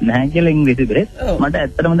නිට්ටාවට බෙහෙත් නැහැ කියලා ඉංග්‍රීසි බෙහෙත්. මට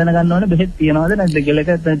ඇත්තටම දැනගන්න ඕනේ බෙහෙත් තියනවද නැද්ද කියලා.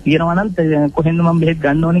 ඒක තියෙනවා නම් කොහෙන්ද මම බෙහෙත්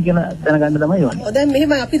ගන්න ඕනේ කියලා දැනගන්න තමයි ඕනේ. දැන්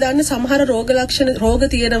මෙහෙම අපි දන්න සමහර රෝග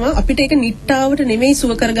තියෙනවා අපිට ඒක නිට්ටාවට නෙමෙයි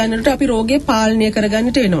සුව කරගන්නට අපි රෝගේ පාලනය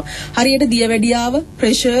කරගන්නට වෙනවා. හරියට දියවැඩියාව,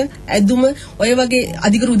 ප්‍රෙෂර්, ඇදුම, ඔය වගේ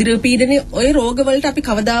අධික රුධිර පීඩනය ඔය රෝග වලට අපි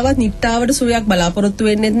කවදාවත් නිට්ටාවට සුවයක් බලාපොරොත්තු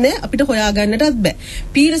වෙන්නේ නැහැ. අපිට හොයා ගන්නටත් බෑ.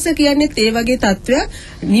 පීනස කියන්නේ ඒ වගේ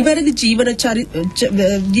තත්ත්වයක්. නිවැරදි ජීවන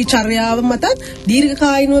චර්යාව මතත්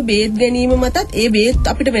දීර්ඝකායීනව බේත් ගැනීම මතත් ඒ බේත්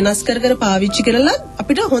අපිට වෙනස් කර පාවිච්චි කරලා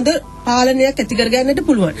අපිට හොඳ පාලනයක් ඇති කරගන්නට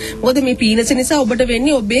පුළුවන්. මොකද මේ පීනස නිසා ඔබට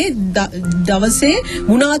වෙන්නේ ඔබේ දවසේ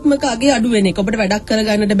ගුණාත්මක අගේ අඩු වෙන එක. ඔබට වැඩක්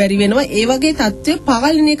කරගන්නට බැරි වෙනවා. ඒ වගේ තත්ත්වය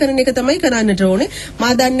පාලනය කරන එක තමයි කරන්නට ඕනේ.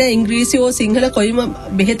 මා දන්නේ ඉංග්‍රීසි හෝ සිංහල කොයිම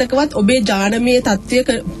බෙහෙතකවත් ඔබේ ජානමය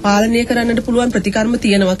තත්ත්වය පාලනය කරන්නට පුළුවන් ප්‍රතිකර්ම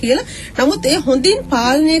තියෙනවා කියලා. නමුත් ඒ හොඳින්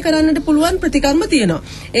පාලනය කරන්නට පුළුවන් ප්‍රතිකර්ම තියෙනවා.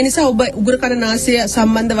 ඒ නිසා ඔබ උගුර කන නාසය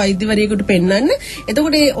සම්බන්ධ වෛද්‍යවරයෙකුට පෙන්වන්න.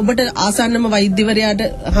 එතකොට ඔබට ආසන්නම වෛද්‍යවරයාට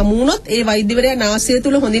හමු වුණොත් ඒ වෛද්‍යවරයා නාසය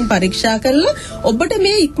තුල හොඳින් පරීක්ෂා කරලා ඔබට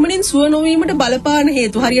මේ ඉක්මනින් සුව නොවීමට බලපාන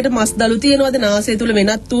හේතු හරියට මස් දළු තියෙනවද නාසය තුල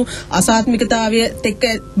වෙනත් වූ අසාත්මිකතාවයත් එක්ක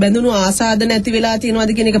බැඳුණු ආසාදන ඇති වෙලා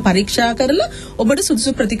තියෙනවද කියන එක පරීක්ෂා කරලා ඔබට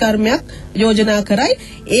සුදුසු ප්‍රතිකර්මයක් යෝජනා කරයි.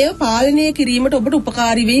 ඒ පාලනය කිරීමට ඔබට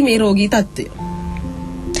උපකාරී වෙයි මේ රෝගී තත්ත්වය.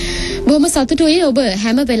 බොහොම සතුටුයි ඔබ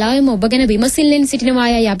හැම වෙලාවෙම ඔබ ගැන විමසිල්ලෙන්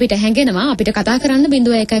සිටිනවායයි අපිට හැඟෙනවා. අපිට කතා කරන්න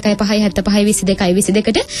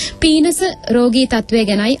 01157522ට පීනස රෝගී තත්ත්වය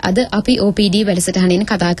ගැනයි අද අපි OPD වැඩසටහනෙන්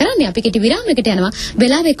කතා කරන්නේ. අපි කෙටි විරාමයකට යනවා.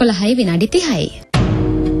 වෙලාව 11යි විනාඩි 30යි.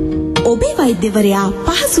 ඔබේ වෛද්‍යවරයා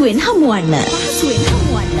පහසුවෙන් හමුවන්න.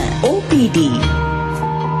 OPD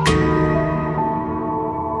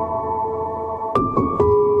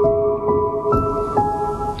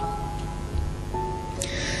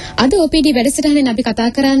අද OPD වැඩසටහනෙන් අපි කතා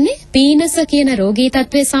කරන්නේ පීනස කියන රෝගී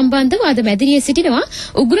තත්ත්වය සම්බන්ධව. අද මැදිරියේ සිටිනවා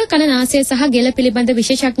උග්‍ර කන නාසය සහ ගෙල පිළිබඳ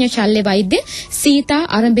විශේෂඥ ශල්‍ය වෛද්‍ය සීතා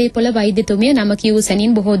අරඹේපොළ වෛද්‍යතුමිය. නම කියූ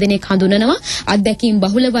සැනින් බොහෝ දෙනෙක් හඳුනනවා. අත්දැකීම්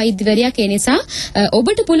බහුල වෛද්‍යවරයෙක්. ඒ නිසා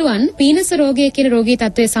ඔබට පුළුවන් පීනස රෝගය කියන රෝගී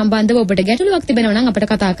තත්ත්වය සම්බන්ධව ඔබට ගැටලුවක් තිබෙනවා නම් අපට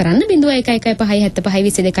කතා කරන්න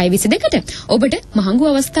 01157522ට. ඔබට මහඟු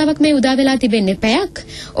අවස්ථාවක් මේ උදා වෙලා තිබෙන්නේ. පැයක්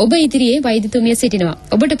ඔබ ඉදිරියේ වෛද්‍යතුමිය සිටිනවා.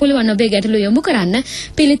 ඔබට පුළුවන් ඔබේ ගැටලුව යොමු කරන්න,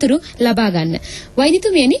 පිළිතුරු ලබා ගන්න.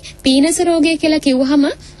 වෛද්‍යතුමියනි, පීනස රෝගය කියලා කිව්වහම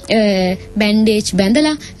බැන්ඩේජ්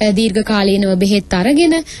බැඳලා දීර්ඝ කාලීනව බෙහෙත්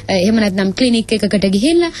අරගෙන එහෙම නැත්නම් ක්ලිනික් එකකට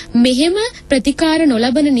ගිහිල්ලා මෙහෙම ප්‍රතිකාර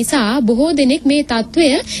නොලබන නිසා බොහෝ දෙනෙක් මේ තත්වය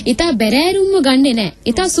ඊට බැරෑරුම්ව ගන්නෙ නැහැ.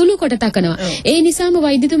 ඊට සුළු කොට තකනවා. ඒ නිසාම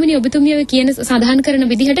වෛද්‍යතුමියනි ඔබතුමිය කියන සඳහන් කරන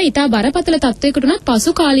විදිහට ඊට බරපතල තත්වයකට උනත්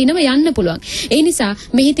පසු කාලීනව යන්න පුළුවන්. ඒ නිසා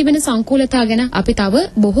මෙහි තිබෙන සංකූලතා ගැන අපි තව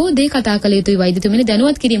බොහෝ දේ කතා කළ යුතුයි වෛද්‍යතුමියනි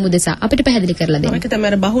දැනුවත් කිරීම උදෙසා. අපිට පැහැදිලි කරලා දෙන්න. ඒක තමයි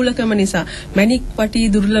අර බහුලකම නිසා මැණික් වටි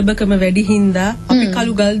දුර්ලභකම වැඩි හින්දා අපි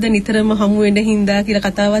කළු ගල්ද නිතරම හමු වෙන හින්දා කියලා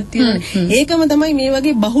කතාවක් තියෙනවා. ඒකම තමයි මේ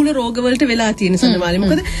වගේ බහුල රෝගවලට වෙලා තියෙන සඳමාලේ.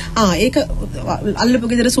 මොකද ඒක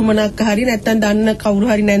අල්ලපු ගෙදර සුමනක් හරි නැත්තම් දන්න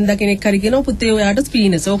කවුරු හරි නැන්දා කෙනෙක් හරි කියනවා පුතේ ඔයාට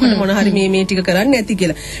ස්පීනස්. ඕකට මොන හරි මේ ටික කරන්න නැති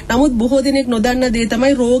කියලා. නමුත් බොහෝ දෙනෙක් නොදන්න දේ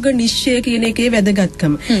තමයි රෝග නිශ්චය කියන එකේ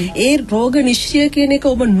වැදගත්කම. ඒ රෝග නිශ්චය කියන එක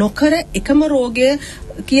ඔබ නොකර එකම රෝගය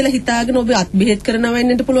කියලා හිතාගෙන ඔබ අත් බෙහෙත් කරනවා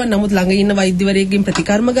වෙන්නට පුළුවන්. නමුත් ළඟ ඉන්න වෛද්‍යවරයෙක්ගෙන්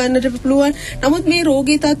ප්‍රතිකර්ම ගන්නට පුළුවන්. නමුත් මේ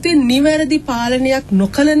රෝගී තත්ත්වයේ නිවැරදි පාලනයක්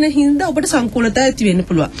නොකළන හින්දා ඔබට සංකූලතා ඇති වෙන්න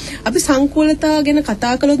පුළුවන්. අපි සංකූලතා ගැන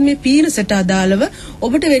කතා කළොත් මේ පීනසට අදාළව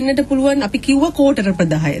ඔබට වෙන්නට පුළුවන් අපි කිව්වා කෝටර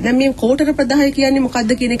ප්‍රදාහය. දැන් මේ කෝටර ප්‍රදාහය කියන්නේ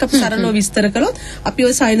මොකක්ද කියන එක අපි සරලව විස්තර කළොත් අපි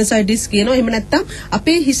ඔය සයිනසයිටිස් කියනවා. එහෙම නැත්නම්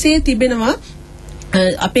අපේ හිසේ තිබෙනවා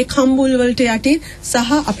අපේ කම්බුල් වලට යටින්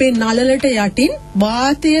සහ අපේ නළලට යටින්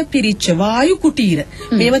වාතය පිරිච්ච වායු කුටීර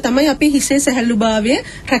මේවා තමයි අපේ හිසේ සැහැල්ලුභාවය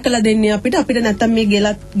රැකලා දෙන්නේ අපිට නැත්තම් මේ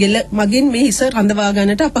ගෙල මගින් මේ හිස රඳවා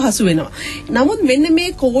ගන්නට අපහසු වෙනවා. නමුත් මෙන්න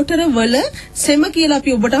මේ කෝටර වල සෙම කියලා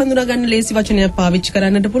අපි ඔබට හඳුනා ගන්න ලේසි වචනයක් පාවිච්චි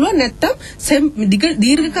කරන්නට පුළුවන්. නැත්තම්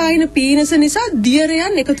දීර්ඝකායන පීනස නිසා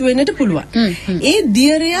දියරයන් එකතු වෙන්නට පුළුවන්. ඒ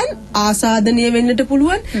දියරයන් ආසාදනීය වෙන්නට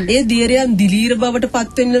පුළුවන්. ඒ දියරයන් දිලීර බවට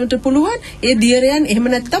පත් වෙන්නට පුළුවන්. ඒ දියරයන් එහෙම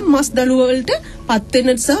නැත්නම් මස් දළු වලට පත්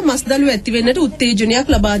වෙන්නට සහ මස් දළු ඇති වෙන්නට උත්තේජනයක්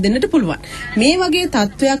ලබා දෙන්නට පුළුවන්. මේ වගේ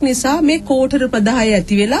තත්වයක් නිසා මේ කෝටර ප්‍රදාහය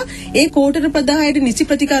ඇති වෙලා ඒ කෝටර ප්‍රදාහයට නිසි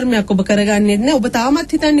ප්‍රතිකර්මයක් ඔබ කරගන්නේ නැහැ. ඔබ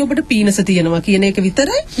තාමත් හිතන්නේ ඔබට පීනස තියෙනවා කියන එක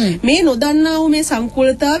විතරයි. මේ නොදන්නා වූ මේ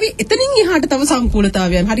සංකූලතාවය එතනින් එහාට තව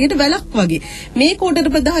සංකූලතාවයන් හරියට වැලක් වගේ. මේ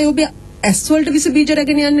කෝටර ප්‍රදාහය ඔබ ඇස් වලට විස බීජ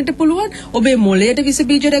රැගෙන යන්නට පුළුවන්. ඔබේ මොළයට විස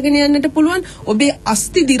බීජ රැගෙන යන්නට පුළුවන්. ඔබේ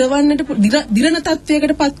අස්ථි දිරවන්නට දිරන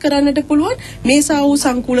තත්වයකට පත් කරන්නට පුළුවන්. මේ සා වූ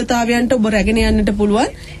සංකූලතාවයන්ට ඔබ රැගෙන යන්නට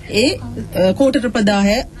පුළුවන්. ඒ කෝටර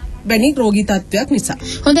ප්‍රදාහය වැනි රෝගී තත්වයක් නිසා.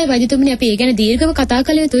 හොඳයි වෛද්‍යතුමනි අපි ඒ ගැන දීර්ඝව කතා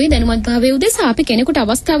කළ යුතුයි. දැනුවත් භාවයේ උදෙසා අපි කෙනෙකුට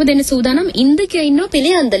අවස්ථාව දෙන්න සූදානම්. ඉන්දික ඉන්නව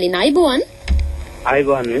පිළියන්දලින්. අයබෝවන්.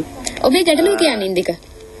 අයබෝවන්. ඔබේ ගැටලුව කියන්නේ ඉන්දික.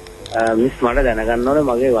 මිස් මට දැනගන්න ඕනේ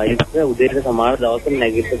මගේ වයිෆ් උදේට සමහර දවස්වල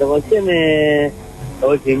නැගිටිට පස්සේ මේ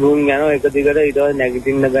ඔය සිඟුන් යනවා එක දිගට ඊට පස්සේ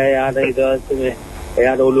නැගිටින්න බෑ යාට ඊට පස්සේ මේ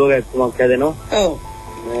එයාට ඔළුව ගැක්කුමක් හැදෙනවා. ඔව්.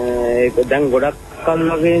 ඒක දැන් ගොඩක් කල්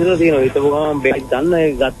වගේ ඉඳලා තියෙනවා. හිතපු ගමන් බෙහෙත් ගන්න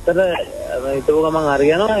ඒ ගත්තට හිතපු ගමන් හරි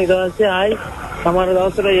යනවා ඊට පස්සේ ආයි සමහර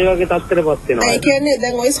දවස්වල ඒ වගේ තත්ත්වයකටපත් වෙනවා. ඒ කියන්නේ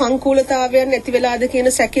දැන් ওই සංකූලතාවයන් නැති වෙලාද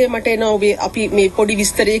කියන සැකය මට එනවා. අපි මේ පොඩි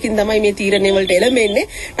විස්තරයකින් තමයි මේ තීරණය වලට එළඹෙන්නේ.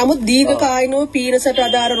 නමුත් දීර්ඝකායීනව පීනසට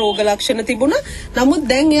අදාළ රෝග ලක්ෂණ තිබුණා. නමුත්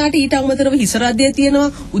දැන් එයාට ඊට අමතරව හිස රදය තියෙනවා,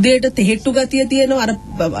 උදේට තෙහෙට්ටු ගතිය තියෙනවා. අර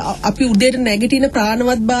අපි උදේට නැගිටින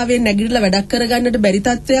ප්‍රාණවත්භාවයෙන් නැගිටලා වැඩක් කරගන්නට බැරි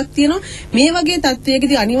තත්ත්වයක් තියෙනවා. මේ වගේ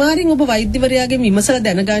තත්ත්වයකදී අනිවාර්යෙන් ඔබ වෛද්‍යවරයාගෙන් විමසලා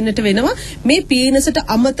දැනගන්නට වෙනවා මේ පීනසට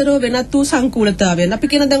අමතරව වෙනත් වූ සංකූලතාවයන්.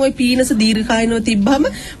 අපි කියන දැන් ওই පීනස දීර්ඝකායීනව තිබ්බම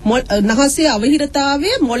නහසේ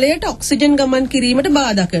අවහිරතාවය මොළයට ඔක්සිජන් ගමන් කිරීමට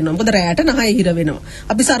බාධා කරනවා. මොකද රැයට නහය හිර වෙනවා.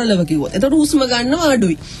 අපි සරලව කිව්වොත්. එතකොට හුස්ම ගන්නවා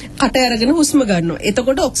අඩුයි. කට අරගෙන හුස්ම ගන්නවා.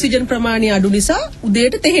 එතකොට ඔක්සිජන් ප්‍රමාණය අඩු නිසා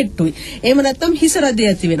උදේට තෙහෙට්ටුයි. එහෙම නැත්නම් හිස රදය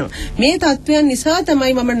ඇති වෙනවා. මේ තත්ත්වයන් නිසා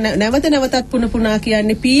තමයි මම නැවත නැවතත් පුන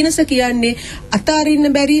කියන්නේ පීනස කියන්නේ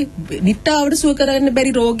අතාරින්න බැරි, නිට්ටාවට සුව කරගන්න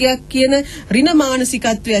බැරි රෝගයක් කියන ඍණ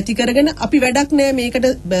මානසිකත්වය ඇති කරගෙන අපි වැඩක් නෑ මේකට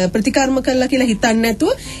ප්‍රතිකර්ම කළා කියලා හිතන්නේ නැතුව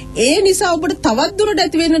ඒ නිසා ඔබට තවත් දුරට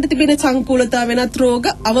ඇති වෙන්නට තිබෙන සංකූලතා වෙනත්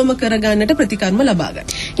රෝග අවම කරගන්නට ප්‍රතිකර්ම ලබා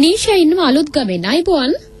ගන්න. නීෂා ඉන්නවා අලුත් ගමෙන්.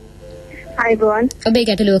 අයිබෝන්. අයිබෝන්. ඔබේ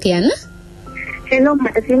ගැටලුව කියන්න. එළොම්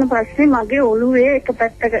මට තියෙන ප්‍රශ්නේ මගේ ඔළුවේ එක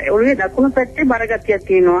පැත්තක ඔළුවේ දකුණු පැත්තේ බරගතියක්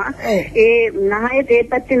තියෙනවා. ඒ නහයේ ඒ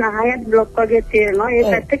පැත්තේ නහයත් බ්ලොක් වගේ තියෙනවා. ඒ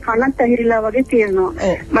පැත්තේ කනත් ඇහිරිලා වගේ තියෙනවා.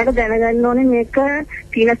 මට දැනගන්න ඕනේ මේක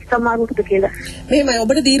පීනස් සමාරුවටද කියලා. මෙහෙමයි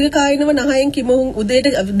ඔබට දීර්ඝකායීනව නහයෙන් කිඹුහුන්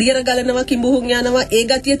උදේට දියර ගලනවා කිඹුහුන් යනවා ඒ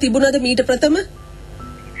ගතිය තිබුණාද මීට ප්‍රථම?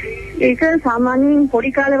 ඒක සාමාන්‍යයෙන්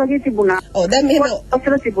පොඩි කාලේ වගේ තිබුණා. ඔව් දැන් මෙහෙම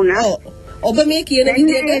ඔසල තිබුණා. ඔබ මේ කියන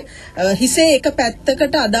විදිහට හිසේ එක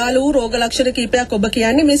පැත්තකට අදාළ වූ රෝග ලක්ෂණ කීපයක් ඔබ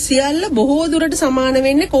කියන්නේ මේ සියල්ල බොහෝ දුරට සමාන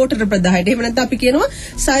වෙන්නේ කෝටර ප්‍රදාහයට. එහෙම නැත්නම් අපි කියනවා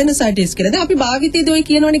සයිනසයිටිස් කියලා. දැන් අපි භාවිතයේදී ඔය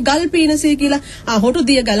කියනවනේ ගල් පීනසය කියලා. හොටු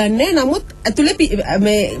දිය ගලන්නේ නමුත් ඇතුලේ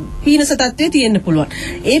මේ පීනස තත්ත්වය තියෙන්න පුළුවන්.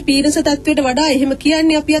 ඒ පීනස තත්ත්වයට වඩා එහෙම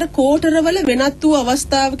කියන්නේ අපි අර කෝටරවල වෙනත් වූ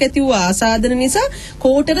අවස්ථාවක ඇති වූ ආසාදන නිසා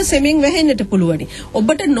කෝටර සෙමෙන් වැහෙන්නට පුළුවනි.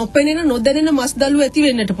 ඔබට නොපෙනෙන නොදැනෙන මස්දළු ඇති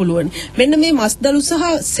වෙන්නට පුළුවනි. මෙන්න මේ මස්දළු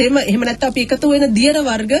සහ සෙම එහෙම නැත්නම් අපි එකතු වෙන දියර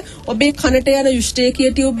වර්ග ඔබේ කනට යන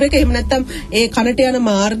යුෂ්ඨේකීය ටියුබ් එක එහෙම නැත්නම් ඒ කනට යන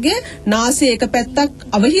මාර්ගය නාසයේ එක පැත්තක්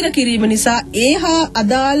අවහිර කිරීම නිසා ඒහා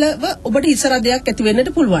අදාළව ඔබට හිස රදයක් ඇති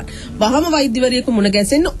වෙන්නට පුළුවන්. වහම වෛද්‍යවරියෙකු මුණ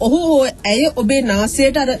ගැසෙන්න ඔහු ඇය ඔබේ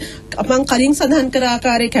නාසයට අර අපන් කලින් සඳහන් කර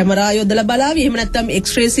ආකාරයේ කැමරා යොදලා බලාවි එහෙම නැත්නම්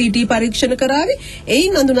එක්ස්රේ CT පරීක්ෂණ කරાવી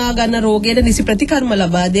එයින් අඳුනා ගන්න රෝගයට නිසි ප්‍රතිකර්ම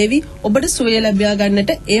ලබා දෙවි ඔබට සුවය ලැබියා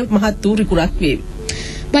ගන්නට ඒ මහත් වූ රිකුරක් වේවි.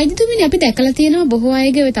 වෛද්‍යතුමනි අපි දැකලා තියෙනවා බොහෝ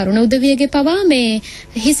අයගේ ඔය තරුණ උදවියගේ පවා මේ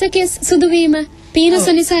හිසකෙස් සුදුවීම පීනස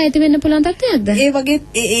නිසා ඇති වෙන්න පුළුවන් තත්ත්වයක්ද?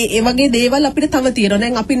 ඒ වගේ දේවල් අපිට තව තියෙනවා.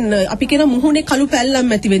 දැන් අපි කියන මුහුණේ කළු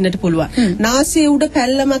පැල්ලම් ඇති වෙන්නට පුළුවන්. නාසයේ උඩ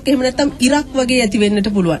පැල්ලමක් එහෙම නැත්නම් ඉරක් වගේ ඇති වෙන්නට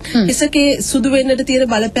පුළුවන්. හිසකේ සුදු වෙන්නට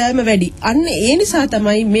තියෙන බලපෑම වැඩි. අන්න ඒ නිසා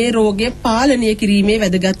තමයි මේ රෝගය පාලනය කිරීමේ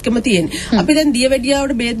වැදගත්කම තියෙන්නේ. අපි දැන්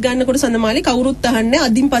දියවැඩියාවට බේත් ගන්නකොට සඳමාලේ කවුරුත් අහන්නේ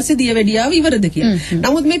අදින් පස්සේ දියවැඩියාව ඉවරද කියලා.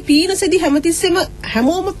 නමුත් මේ පීනසෙදි හැමතිස්සෙම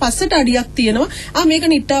හැමෝම පස්සට අඩියක් තියෙනවා.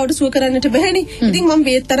 මේක නිට්ටාවට සුව කරන්නට බැහැනේ. ඉතින් මම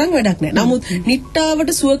බේත් තරම් වැඩක් නැහැ. නමුත්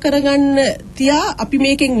නිට්ටාවට සුව කරගන්න තියා අපි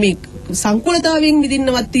මේකෙන් මේ සංකූලතාවයෙන්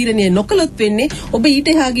විඳින්නවත් තීරණය නොකළොත් වෙන්නේ ඔබ ඊට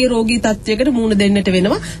එහාගේ රෝගී තත්ත්වයකට මුහුණ දෙන්නට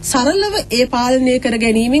වෙනවා. සරලව ඒ පාලනය කර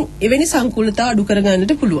ගැනීමෙන් එවැනි සංකූලතා අඩු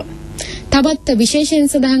කරගන්නට පුළුවන්. තවත් විශේෂයෙන්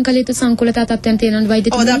සඳහන් කළ යුතු සංකූලතා තත්ත්වයන් තියෙනවා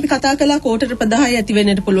වෛද්‍යතුමනි. ඔව් අපි කතා කළා කෝටර ප්‍රදාහය ඇති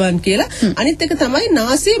වෙන්නට පුළුවන් කියලා. අනිත් එක තමයි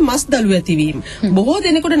නාසයේ මස් දළු ඇතිවීම. බොහෝ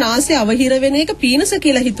දෙනෙකුට නාසයේ අවහිර වෙන එක පීනස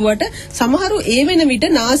කියලා හිතුවට සමහරු ඒ වෙන විට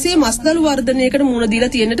නාසයේ මස් දළු වර්ධනයකට මුහුණ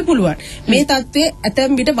දීලා තියෙන්නට පුළුවන්. මේ තත්ත්වය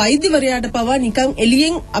ඇතැම් විට වෛද්‍යවරයාට පවා නිකන්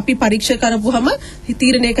එළියෙන් අපි පරීක්ෂා කරපුවම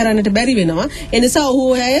තීරණය කරන්නට බැරි වෙනවා. ඒ නිසා ඔහු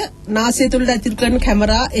අය නාසය තුළට ඇතුල් කරන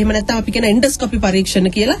කැමරා එහෙම නැත්නම් අපි කියන එන්ඩොස්කෝපි පරීක්ෂණ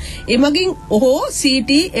කියලා එමගින් ඔහු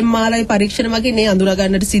CT MRI පරීක්ෂණ වගේ නේ අඳුරා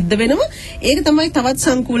ගන්නට සිද්ධ වෙනවා. ඒක තමයි තවත්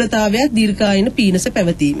සංකූලතාවයක් දීර්ඝායන පීනස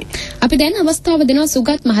පැවතීමේ. අපි දැන් අවස්ථාව දෙනවා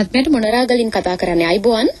සුගත් මහත්මයාට මොනරාගලින් කතා කරන්නේ.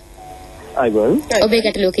 අයිබෝන්. අයිබෝන්. ඔබේ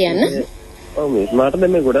ගැටලුව කියන්න. ඔව් මට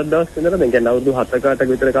දැන් මේ ගොඩක් දවස් ඉඳලා දැන් කියන්නේ අවුරුදු 7-8ක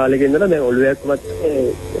විතර කාලෙක ඉඳලා දැන් ඔළුවක්වත්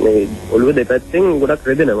මේ ඔළුව දෙපැත්තෙන්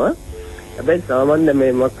ගොඩක් රෙදෙනවා. හැබැයි සාමාන්‍ය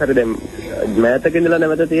මේ මොකක් හරි දැන් මෑතක ඉඳලා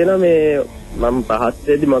නැවත තියෙනවා මේ මම පහත්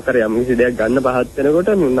වෙද්දි මොකක් හරි යම් කිසි දෙයක් ගන්න පහත්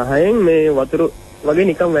වෙනකොට නහයෙන් මේ වතුර වගේ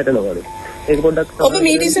නිකන් වැටෙනවලු. ඒක පොඩ්ඩක් ඔබ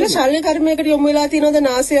මීට ඉස්සෙල්ලා ශල්‍ය කර්මයකට යොමු වෙලා තියෙනවද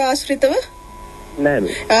නාසය ආශ්‍රිතව? නෑ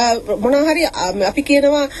මොනවා හරි අපි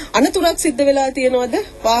කියනවා අනතුරක් සිද්ධ වෙලා තියෙනවද?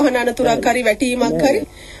 වාහන අනතුරක් හරි වැටීමක් හරි?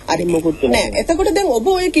 හරි නෑ. එතකොට දැන්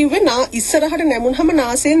ඔබ ඔය කිව්වේ ඉස්සරහට නැමුනහම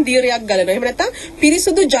නාසයෙන් දියරයක් ගලනවා. එහෙම නැත්නම්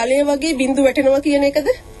පිරිසුදු ජලය වගේ බිඳු වැටෙනවා කියන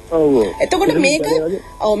එකද? එතකොට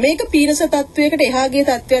මේක පීනස තත්වයකට එහාගේ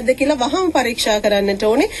තත්වයක්ද කියලා වහම පරීක්ෂා කරන්නට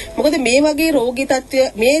ඕනේ. මොකද මේ වගේ රෝගී තත්වය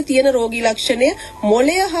මේ තියෙන රෝගී ලක්ෂණය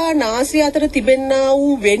මොළය හා නාසය අතර තිබෙනා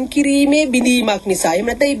වූ වෙන්කිරීමේ බිඳීමක් නිසා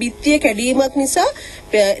එහෙම නැත්නම් මේ බිත්තිය කැඩීමක් නිසා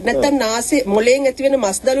නැත්නම් නාසයේ මොළයෙන් ඇතිවෙන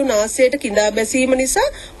මස්දළු නාසයට කිඳා බැසීම නිසා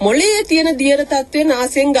මොළයේ තියෙන දියර තත්ත්වය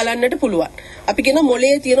නාසයෙන් ගලන්නට පුළුවන්. අපි කියන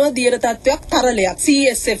මොළයේ තියෙනවා දියර තත්ත්වයක් තරලයක්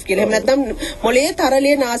CSF කියලා. එහෙම නැත්නම් මොළයේ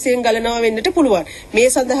තරලය නාසයෙන් ගලනවා වෙන්නට පුළුවන්. මේ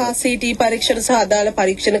සඳහා CT පරීක්ෂණ සහ අදාළ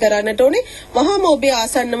පරීක්ෂණ කරන්නට ඕනේ. වහාම ඔබේ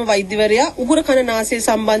ආසන්නම වෛද්‍යවරයා උගුර කන නාසය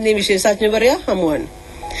සම්බන්ධයෙන් විශේෂඥවරයා හමුවන්න.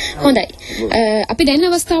 හොඳයි. අපි දැන්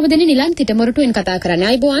අවස්ථාව දෙන්නේ නිලන්තිට මොරටුවෙන් කතා කරන්නේ.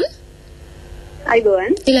 අයිබෝන්.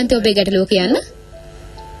 අයිබෝන්. නිලන්ති ඔබේ ගැටලුව කියන්න.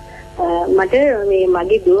 මට මේ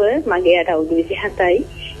මගේ දුව මගේ යට අවුරුදු 27යි.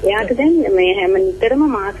 එයාට දැන් මේ හැම නිතරම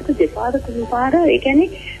මාසෙක දෙපාර තුන්පාර ඒ කියන්නේ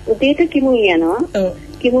උදේට කිමුන් යනවා.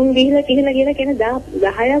 කිමුන් ගිහිලා කියන 10ක්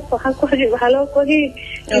 5ක් වගේ 15ක් වගේ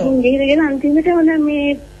කිමුන් ගිහිලා අන්තිමට මේ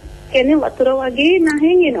කියන්නේ වතුර වගේ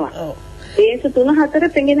නැහෙන් එනවා. දේශ 3-4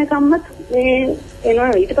 පෙඟෙන කම්මත් මේ එනවා.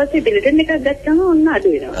 ඊට පස්සේ පිළිටන් එකක් ගත්තම ඔන්න අඩු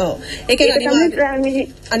වෙනවා. ඔව්. ඒක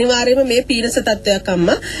අනිවාර්යයෙන්ම මේ පීනස තත්වයක්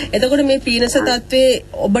අම්මා. එතකොට මේ පීනස තත්වේ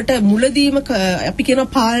ඔබට මුලදීම අපි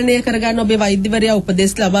කියනවා පාලනය කරගන්න ඔබේ වෛද්‍යවරයා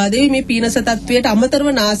උපදෙස් ලබා දෙවි. මේ පීනස තත්වයට අමතරව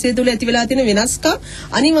නාසය තුල ඇති වෙලා තියෙන වෙනස්කම්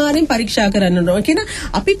අනිවාර්යෙන් පරීක්ෂා කරන්න ඕනේ. කියන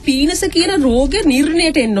අපි පීනස කියන රෝග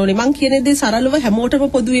නිර්ණයට එන්න ඕනේ. මං කියන දේ සරලව හැමෝටම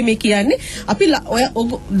පොදුවේ මේ කියන්නේ. අපි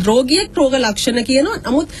රෝගියෙක් රෝග ලක්ෂණ කියනවා.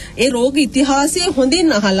 නමුත් ඒ රෝග ඉතිහාසය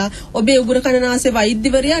හොඳින් අහලා ඔබේ උගුර කන නාසය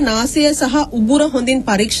වෛද්‍යවරයා නාසය සහ උගුර හොඳින්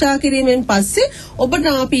පරීක්ෂා කිරීමෙන් පස්සේ ඔබ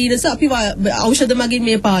නාපීනස අපි ඖෂධ මගින්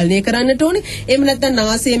මේ පාලනය කරන්නට ඕනේ. එහෙම නැත්නම්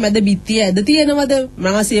නාසයේ මැද බිත්තිය ඇද තියෙනවද?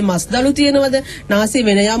 නාසයේ මස්දළු තියෙනවද? නාසයේ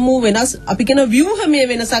වෙන යම් වූ වෙනස් අපි කියන ව්‍යුහමය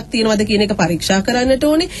වෙනසක් තියෙනවද කියන එක පරීක්ෂා කරන්නට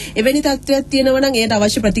ඕනේ. එවැනි තත්ත්වයක් තියෙනවා නම් ඒකට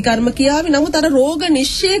අවශ්‍ය ප්‍රතිකර්ම කියාවේ. නමුත් අර රෝග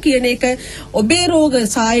නිශ්චය කියන එක ඔබේ රෝග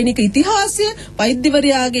සායනික ඉතිහාසය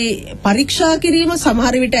වෛද්‍යවරයාගේ පරීක්ෂා කිරීම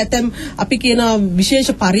සමහර විට ඇතම් අපි කියන විශේෂ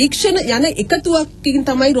පරීක්ෂණ යන එකතුවකින්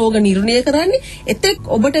තමයි රෝග නිර්ණය කරන්නේ. එතෙක්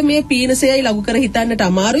ඔබට මේ පීනසයයි ලඝු කර හිතන්නට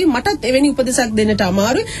අමාරුයි. මටත් එවැනි උපදෙසක් දෙන්නට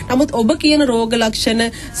අමාරුයි. නමුත් ඔබ කියන රෝග ලක්ෂණ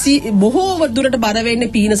බොහෝ දුරට බර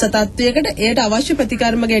වෙන්නේ පීනස තත්වයකට. ඒට අවශ්‍ය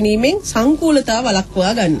ප්‍රතිකර්ම ගැනීමෙන් සංකූලතාව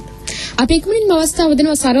වළක්වා ගන්න. අපි ඉක්මනින්ම අවස්ථාව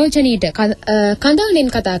දෙනවා සරෝජනීට. කඳානෙන්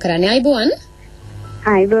කතා කරන්නේ. අයිබෝන්.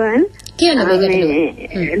 අයිබෝන්. කියන්න බෑ.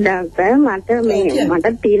 ඩොක්ටර් මට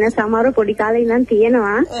තියෙන සමහර පොඩි කාලේ ඉඳන්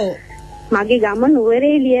තියෙනවා. මගේ ගම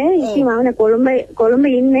නුවරඑළිය. ඉතින් මම කොළඹ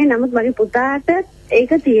ඉන්නේ. නමුත් මගේ පුතාට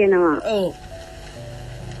ඒක තියෙනවා.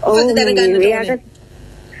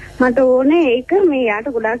 මට ඕනේ ඒක මේ යාට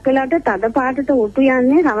ගොඩක් වෙලාවට තද පාටට උටු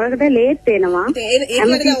යන්නේ සමහරකට ලේත් වෙනවා.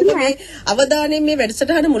 ඒකට ඔබ මේ අවධානයෙන් මේ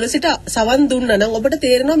වැඩසටහන මුල සිට සවන් දුන්නා නම් ඔබට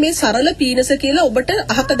තේරෙනවා මේ සරල පීනස කියලා ඔබට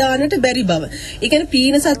අහක දාන්නට බැරි බව. ඒ කියන්නේ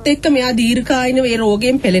පීනසත් එක්ක මෙයා දීර්ඝායන මේ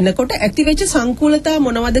රෝගයෙන් පෙළෙනකොට ඇතිවෙච්ච සංකූලතා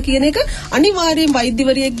මොනවද කියන එක අනිවාර්යෙන්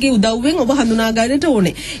වෛද්‍යවරියෙක්ගේ උදව්වෙන් ඔබ හඳුනා ගන්නට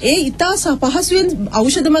ඕනේ. ඒ ඉතා පහසුවෙන්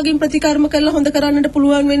ඖෂධ මගින් ප්‍රතිකර්ම කරලා හොඳ කරන්නට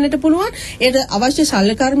පුළුවන් වෙන්නට පුළුවන්. ඒට අවශ්‍ය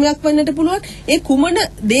ශල්‍ය කර්මයක් වෙන්නට පුළුවන්. ඒ කුමන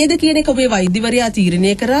දේ කියන එක ඔබේ වෛද්‍යවරයා තීරණය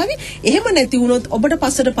කරાવી. එහෙම නැති වුණොත් ඔබට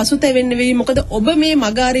පස්සට පසුතැවෙන්න වෙයි. මොකද ඔබ මේ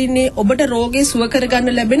මග අරින්නේ ඔබට රෝගේ සුව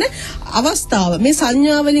කරගන්න ලැබෙන අවස්ථාව. මේ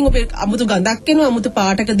සංඥා වලින් ඔබ අමුතු ගඳක් එනවා, අමුතු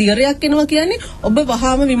පාටක දියරයක් එනවා කියන්නේ ඔබ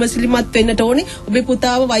වහාම විමසිලිමත් වෙන්නට ඕනේ. ඔබේ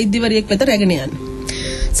පුතාව වෛද්‍යවරියෙක් වෙත රැගෙන යන්න.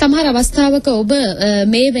 සමහර අවස්ථාවක ඔබ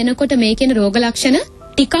මේ වෙනකොට මේ කියන රෝග ලක්ෂණ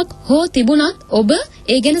ටිකක් හෝ තිබුණත් ඔබ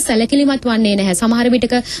ඒ ගැන සැලකිලිමත් වන්නේ නැහැ. සමහර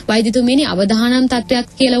විටක වෛද්‍යතුමියනි අවධානම් තත්වයක්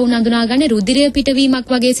කියලා උන් අඳුනාගන්නේ රුධිරය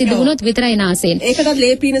පිටවීමක් වගේ සිදු වුණොත් විතරයි නාසයෙන්. ඒකටත්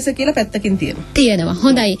ලේ පීනස කියලා පැත්තකින් තියෙනවා.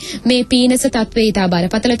 හොඳයි. මේ පීනස තත්වයේ ඊට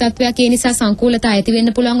බරපතල තත්වයක්. ඒ නිසා සංකූලතා ඇති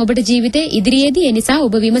වෙන්න පුළුවන් ඔබට ජීවිතේ ඉදිරියේදී. ඒ නිසා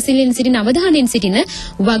ඔබ විමසිල්ලෙන් සිටින අවධානයෙන් සිටින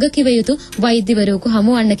වගකිව යුතු වෛද්‍යවරයෙකු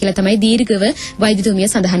හමුවන්න කියලා තමයි දීර්ඝව වෛද්‍යතුමිය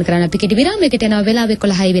සඳහන් කරන්නේ. අපි කෙටි විරාමයකට යනවා. වෙලාව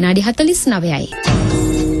 11 විනාඩි 49යි.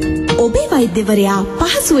 ඔබේ වෛද්‍යවරයා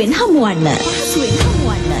පහසුවෙන් හමුවන්න.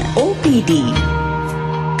 OPD.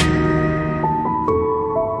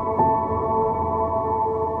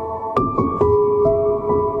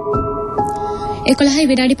 එකොළහයි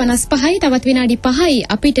විනාඩි 55යි තවත් විනාඩි 5යි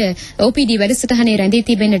අපිට OPD වැඩසටහනේ රැඳී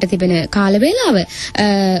තිබෙන්නට තිබෙන කාල වේලාව.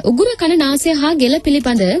 උගුර කන නාසය හා ගෙල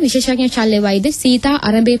පිළිබඳ විශේෂඥ ශල්‍ය වෛද්‍ය සීතා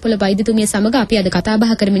අරඹේපොළ වෛද්‍යතුමිය සමග අපි අද කතා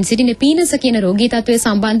බහ කරමින් සිටින පීනස කියන රෝගී තත්වය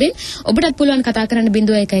සම්බන්ධයෙන් ඔබටත් පුළුවන් කතා කරන්න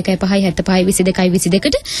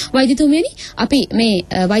 0115752222ට වෛද්‍යතුමියනි අපි මේ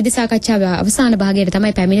වෛද්‍ය සාකච්ඡාව අවසාන භාගයට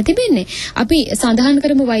තමයි පැමිණ තිබෙන්නේ. අපි සඳහන්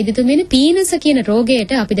කරමු වෛද්‍යතුමියනි පීනස කියන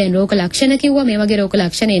රෝගයට අපි දැන් රෝග ලක්ෂණ කිව්වා. මේ වගේ රෝග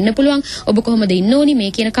ලක්ෂණ එන්න පුළුවන්. ඔබ කොහොමද ඉන්න ඕනි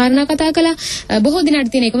මේ කියන කාරණා කතා කළා. බොහෝ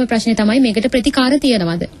දිනකට තියෙන එකම ප්‍රශ්නේ තමයි මේකට ප්‍රතිකාර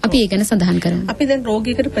තියනවද? අපි ඒ ගැන සඳහන් කරමු. අපි දැන්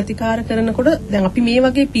රෝගයකට ප්‍රතිකාර කරනකොට දැන් අපි මේ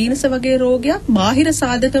වගේ පීනස වගේ රෝගයක් බාහිර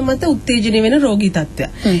සාධක මත උත්තේජනය වෙන රෝගී තත්ත්වයක්.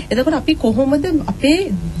 එතකොට අපි කොහොමද අපේ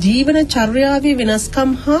ජීවන චර්යාවේ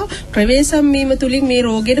වෙනස්කම් හා ප්‍රවේශම් වීම තුලින් මේ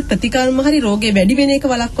රෝගයට ප්‍රතිකර්ම හරි රෝගේ වැඩි වෙන එක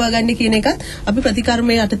වළක්වා ගන්න කියන එකත් අපි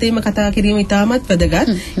ප්‍රතිකර්මයේ යටතේම කතා කිරීම ඉතාමත්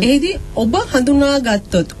වැදගත්. එෙහිදී ඔබ හඳුනා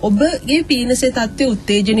ගත්තොත් ඔබගේ පීනසේ තත්ත්වය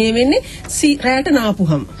උත්තේජනය වෙන්නේ රැට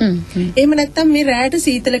නාපුහම. එහෙම නැත්නම් මේ රැට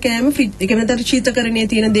සීතල කෑම ඒක වෙනතර ශීතකරණයේ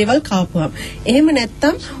තියෙන දේවල් කාපුහම. එහෙම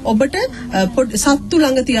නැත්නම් ඔබට සත්තු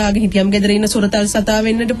ළඟ තියාගෙන හිටියම් ගෙදර ඉන්න සොරතල් සතා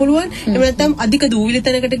වෙන්නට පුළුවන්. එහෙම නැත්නම් අධික දූවිලි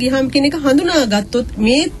තැනකට ගියහම කියන එක හඳුනා ගත්තොත්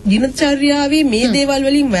මේ දිනචර්යාවේ මේ දේවල්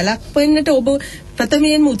වලින් වැළක්වෙන්නට ඔබ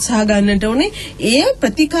ප්‍රථමයෙන්ම උත්සාහ ගන්නට ඕනේ. ඒ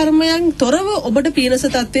ප්‍රතිකර්මයන් තොරව ඔබට පීනස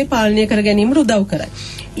තත්ත්වය පාලනය කර ගැනීමට උදව් කරයි.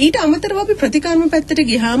 ඊට අමතරව අපි ප්‍රතිකර්ම පැත්තට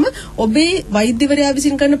ගියාම ඔබේ වෛද්‍යවරයා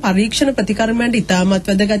විසින් කරන පරීක්ෂණ ප්‍රතිකර්මයන්ට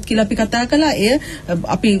ඉතාමත් වැදගත් කියලා අපි කතා කළා. එය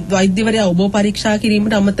අපි වෛද්‍යවරයා ඔබ පරීක්ෂා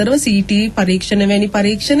කිරීමට අමතරව CT පරීක්ෂණ වැනි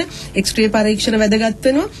පරීක්ෂණ, X-ray පරීක්ෂණ වැදගත්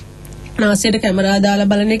වෙනවා. නාසයට කැමරා දාලා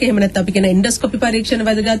බලන එක එහෙම නැත්නම් අපි කියන එන්ඩොස්කෝපි පරීක්ෂණ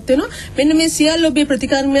වැදගත් වෙනවා. මෙන්න මේ සියල්ල ඔබේ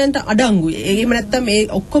ප්‍රතිකර්මයන්ට අඩංගුයි. එහෙම නැත්නම් මේ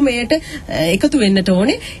ඔක්කොම එයට එකතු වෙන්නට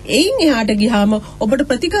ඕනේ. එයින් එහාට ගියාම ඔබට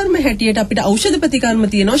ප්‍රතිකර්ම හැටියට අපිට ඖෂධ ප්‍රතිකර්ම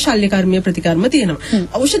තියෙනවා, ශල්‍ය කර්මීය ප්‍රතිකර්ම තියෙනවා.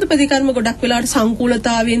 ඖෂධ ප්‍රතිකර්ම ගොඩක් වෙලාවට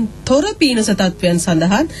සංකූලතාවයෙන් තොර පීනස තත්වයන්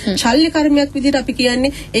සඳහා ශල්‍ය කර්මයක් විදිහට අපි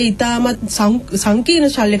කියන්නේ ඒ ඊටමත්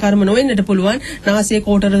සංකීර්ණ ශල්‍ය කර්ම නොවෙන්නට පුළුවන්. නාසයේ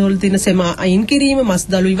කෝටර වල තියෙන සෙම අයින් කිරීම,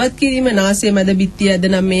 මස්දළු ඉවත් කිරීම, නාසයේ මැද බිත්තිය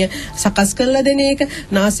ඇදනම් මේ සකස් කරලා දෙන එක,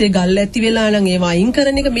 නාසයේ ගල් ඇති වෙලා නම් ඒවා අයින්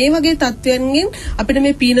කරන එක, මේ වගේ තත්වයන්ගෙන් අපිට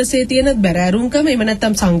මේ පීනසේ තියෙන බැරෑරුම්කම එහෙම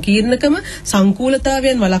නැත්නම් සංකීර්ණකම,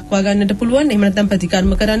 සංකූලතාවයන් වළක්වා ගන්නට පුළුවන්. එහෙම නැත්නම්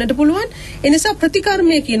ප්‍රතිකර්ම කරන්නට පුළුවන්. ඒ නිසා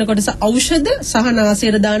ප්‍රතිකර්මය කියන කොටස ඖෂධ සහ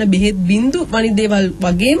නාසයට දාන බෙහෙත් බින්දු වනි දේවල්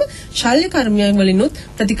වගේම ශල්‍ය කර්මයන් වලිනුත්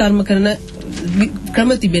ප්‍රතිකර්ම කරන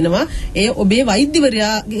ක්‍රම තිබෙනවා. ඒ ඔබේ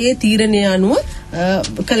වෛද්‍යවරයාගේ තීරණය අනුව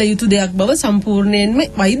කළ යුතු දෙයක් බව සම්පූර්ණයෙන්ම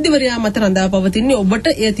වෛද්‍යවරයා මත රඳා පවතින්නේ. ඔබට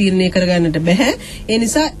එය තීරණය කරගන්නට බෑ. ඒ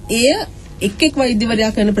නිසා එය එක්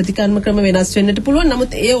වෛද්‍යවරයා කරන ප්‍රතිකර්ම ක්‍රම වෙනස් වෙන්නට පුළුවන්.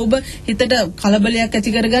 නමුත් ඒ ඔබ හිතට කලබලයක්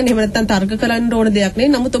ඇති කරගන්න එහෙම නැත්නම් තර්ක කරන්න ඕන දෙයක්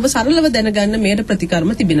නෙවෙයි. නමුත් ඔබ සරලව දැනගන්න මේකට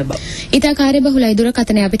ප්‍රතිකර්ම තිබෙන බව. ඊට කාර්යබහුලයි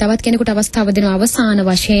දුරකථනය අපි තවත් කෙනෙකුට අවස්ථාව දෙනවා අවසාන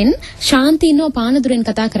වශයෙන්. ශාන්ති ඉන්නව පානදුරෙන්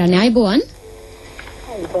කතා කරන්නේ. අයබෝවන්.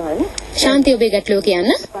 ශාන්ති ඔබේ ගැටලුව කියන්න.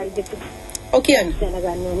 ඔව් කියන්න.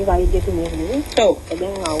 දැනගන්න ඕනි වෛද්‍යතුමියනි. ඔව්.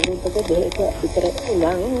 දැන් අවුරුද්දක දෙක විතර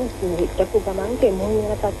ඉඳන් හිටපු ගමන් කෙමෝ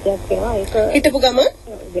වෙන තත්ත්වයක් වෙනවා. ඒක හිටපු ගමන්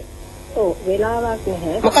ඔව් වෙලාවක්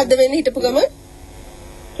නැහැ. මොකද්ද වෙන්නේ හිටපු ගමන්?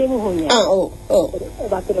 කෙමෝ හොන්නේ. ඔව් ඔව්.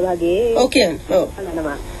 වතුර වගේ. ඔව් කියන්න. ඔව්.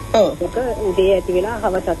 අනනවා. ඔව්. ඒක උදේ ඇති වෙලා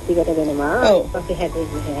හවසත් ටිකට වෙනවා. ඔව්. පස්සේ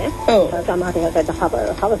හැදෙන්නේ නැහැ. ඔව්. සමහර වෙලාවට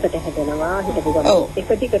හවසට හැදෙනවා හිටපු ගමන්.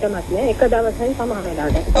 එක ටිකටමත් නෑ. එක දවසෙන් සමහර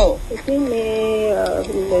වෙලාවට. ඔව්. ඉතින්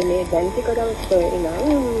මේ දැන් ටික දවස් ඉඳන්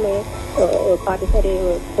මේ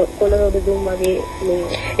පාටිසරේ කොළරොඩ දුම් වගේ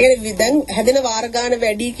මේ ඒ දැන් හැදෙන වාර ගන්න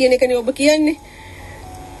වැඩි කියන එකනේ ඔබ කියන්නේ.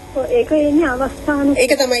 ඒක එන්නේ අවස්ථාන.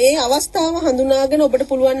 ඒක තමයි ඒ අවස්ථාව හඳුනාගෙන ඔබට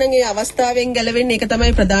පුළුවන් නම් ඒ අවස්ථාවෙන් ගැලවෙන්න. ඒක තමයි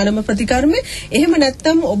ප්‍රධානම ප්‍රතිකර්මය. එහෙම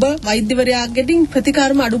නැත්නම් ඔබ වෛද්‍යවරයාගෙන්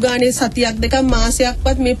ප්‍රතිකර්ම අඩු ගානේ සතියක් දෙකක්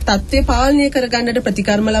මාසයක්වත් මේ තත්ත්වය පාලනය කරගන්නට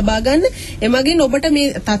ප්‍රතිකර්ම ලබා ගන්න. එමගින් ඔබට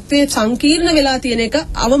මේ තත්ත්වය සංකීර්ණ වෙලා තියෙන එක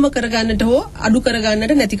අවම කරගන්නට හෝ අඩු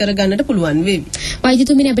කරගන්නට නැති කරගන්නට පුළුවන් වේවි.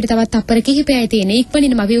 වෛද්‍යතුමිනි අපිට තවත් තප්පර කිහිපයයි තියෙන්නේ.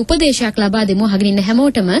 ඉක්මනින්ම අපි උපදේශයක් ලබා දෙමු. අහගෙන ඉන්න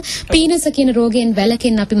හැමෝටම පීනස කියන රෝගයෙන්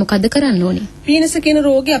වැළකෙන්න අපි මොකද කරන්න ඕනේ? පීනස කියන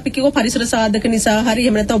රෝගේ අපි කිව්ව පරිසර සාධක නිසා හරි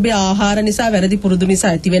එහෙම නැත්නම් ඔබේ ආහාර නිසා වැරදි පුරුදු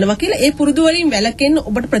නිසා ඇති වෙනවා කියලා. ඒ පුරුදු වලින් වැළකෙන්න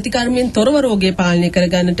ඔබට ප්‍රතිකර්මයෙන් තොරව රෝගය පාලනය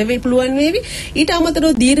කරගන්නට පුළුවන් වේවි. ඊට අමතරව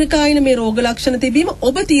දීර්ඝකාලීන මේ රෝග ලක්ෂණ තිබීම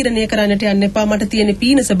ඔබ තීරණය කරන්නට යන්න එපා. මට තියෙන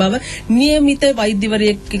පීනස බව නියමිත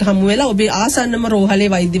වෛද්‍යවරයෙක් හමු වෙලා ඔබේ ආසන්නම රෝහලේ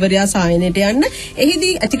වෛද්‍යවරයා සායනයට යන්න.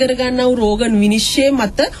 එහිදී ඇති කරගන්නා වූ රෝග විනිශ්චය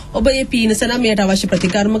මත ඔබ මේ පීනස නම් මෙයට අවශ්‍ය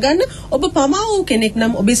ප්‍රතිකර්ම ගන්න. ඔබ පමා වූ කෙනෙක්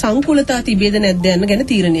නම් ඔබේ සංකූලතා තිබේද නැද්ද යන්න ගැන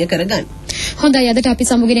තීරණය කරගන්න. හොඳයි අදට අපි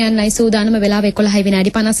සමුගෙන යන්නයි සූදානම වෙලාව 11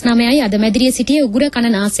 විනාඩි 59යි. අද මැදිරියේ සිටියේ උගුර කන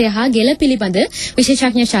නාසය හා ගෙල පිළිබඳ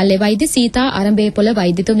විශේෂඥ ශල්‍ය වෛද්‍ය සීතා අරඹේපොළ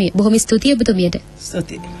වෛද්‍යතුමිය. බොහොම ස්තුතියි ඔබතුමියට.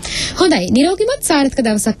 ස්තුතියි. හොඳයි නිරෝගීමත් සාර්ථක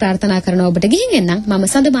දවසක් ප්‍රාර්ථනා කරන ඔබට ගිහින් එන්නම්. මම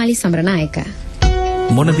සඳමාලි සමරනායක.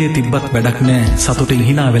 මොන දේ තිබ්බත් වැඩක් නෑ සතුටින්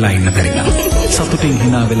hina වෙලා ඉන්න බැරි නම්. සතුටින්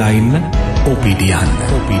hina වෙලා ඉන්න OPD යන්න.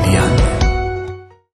 OPD යන්න.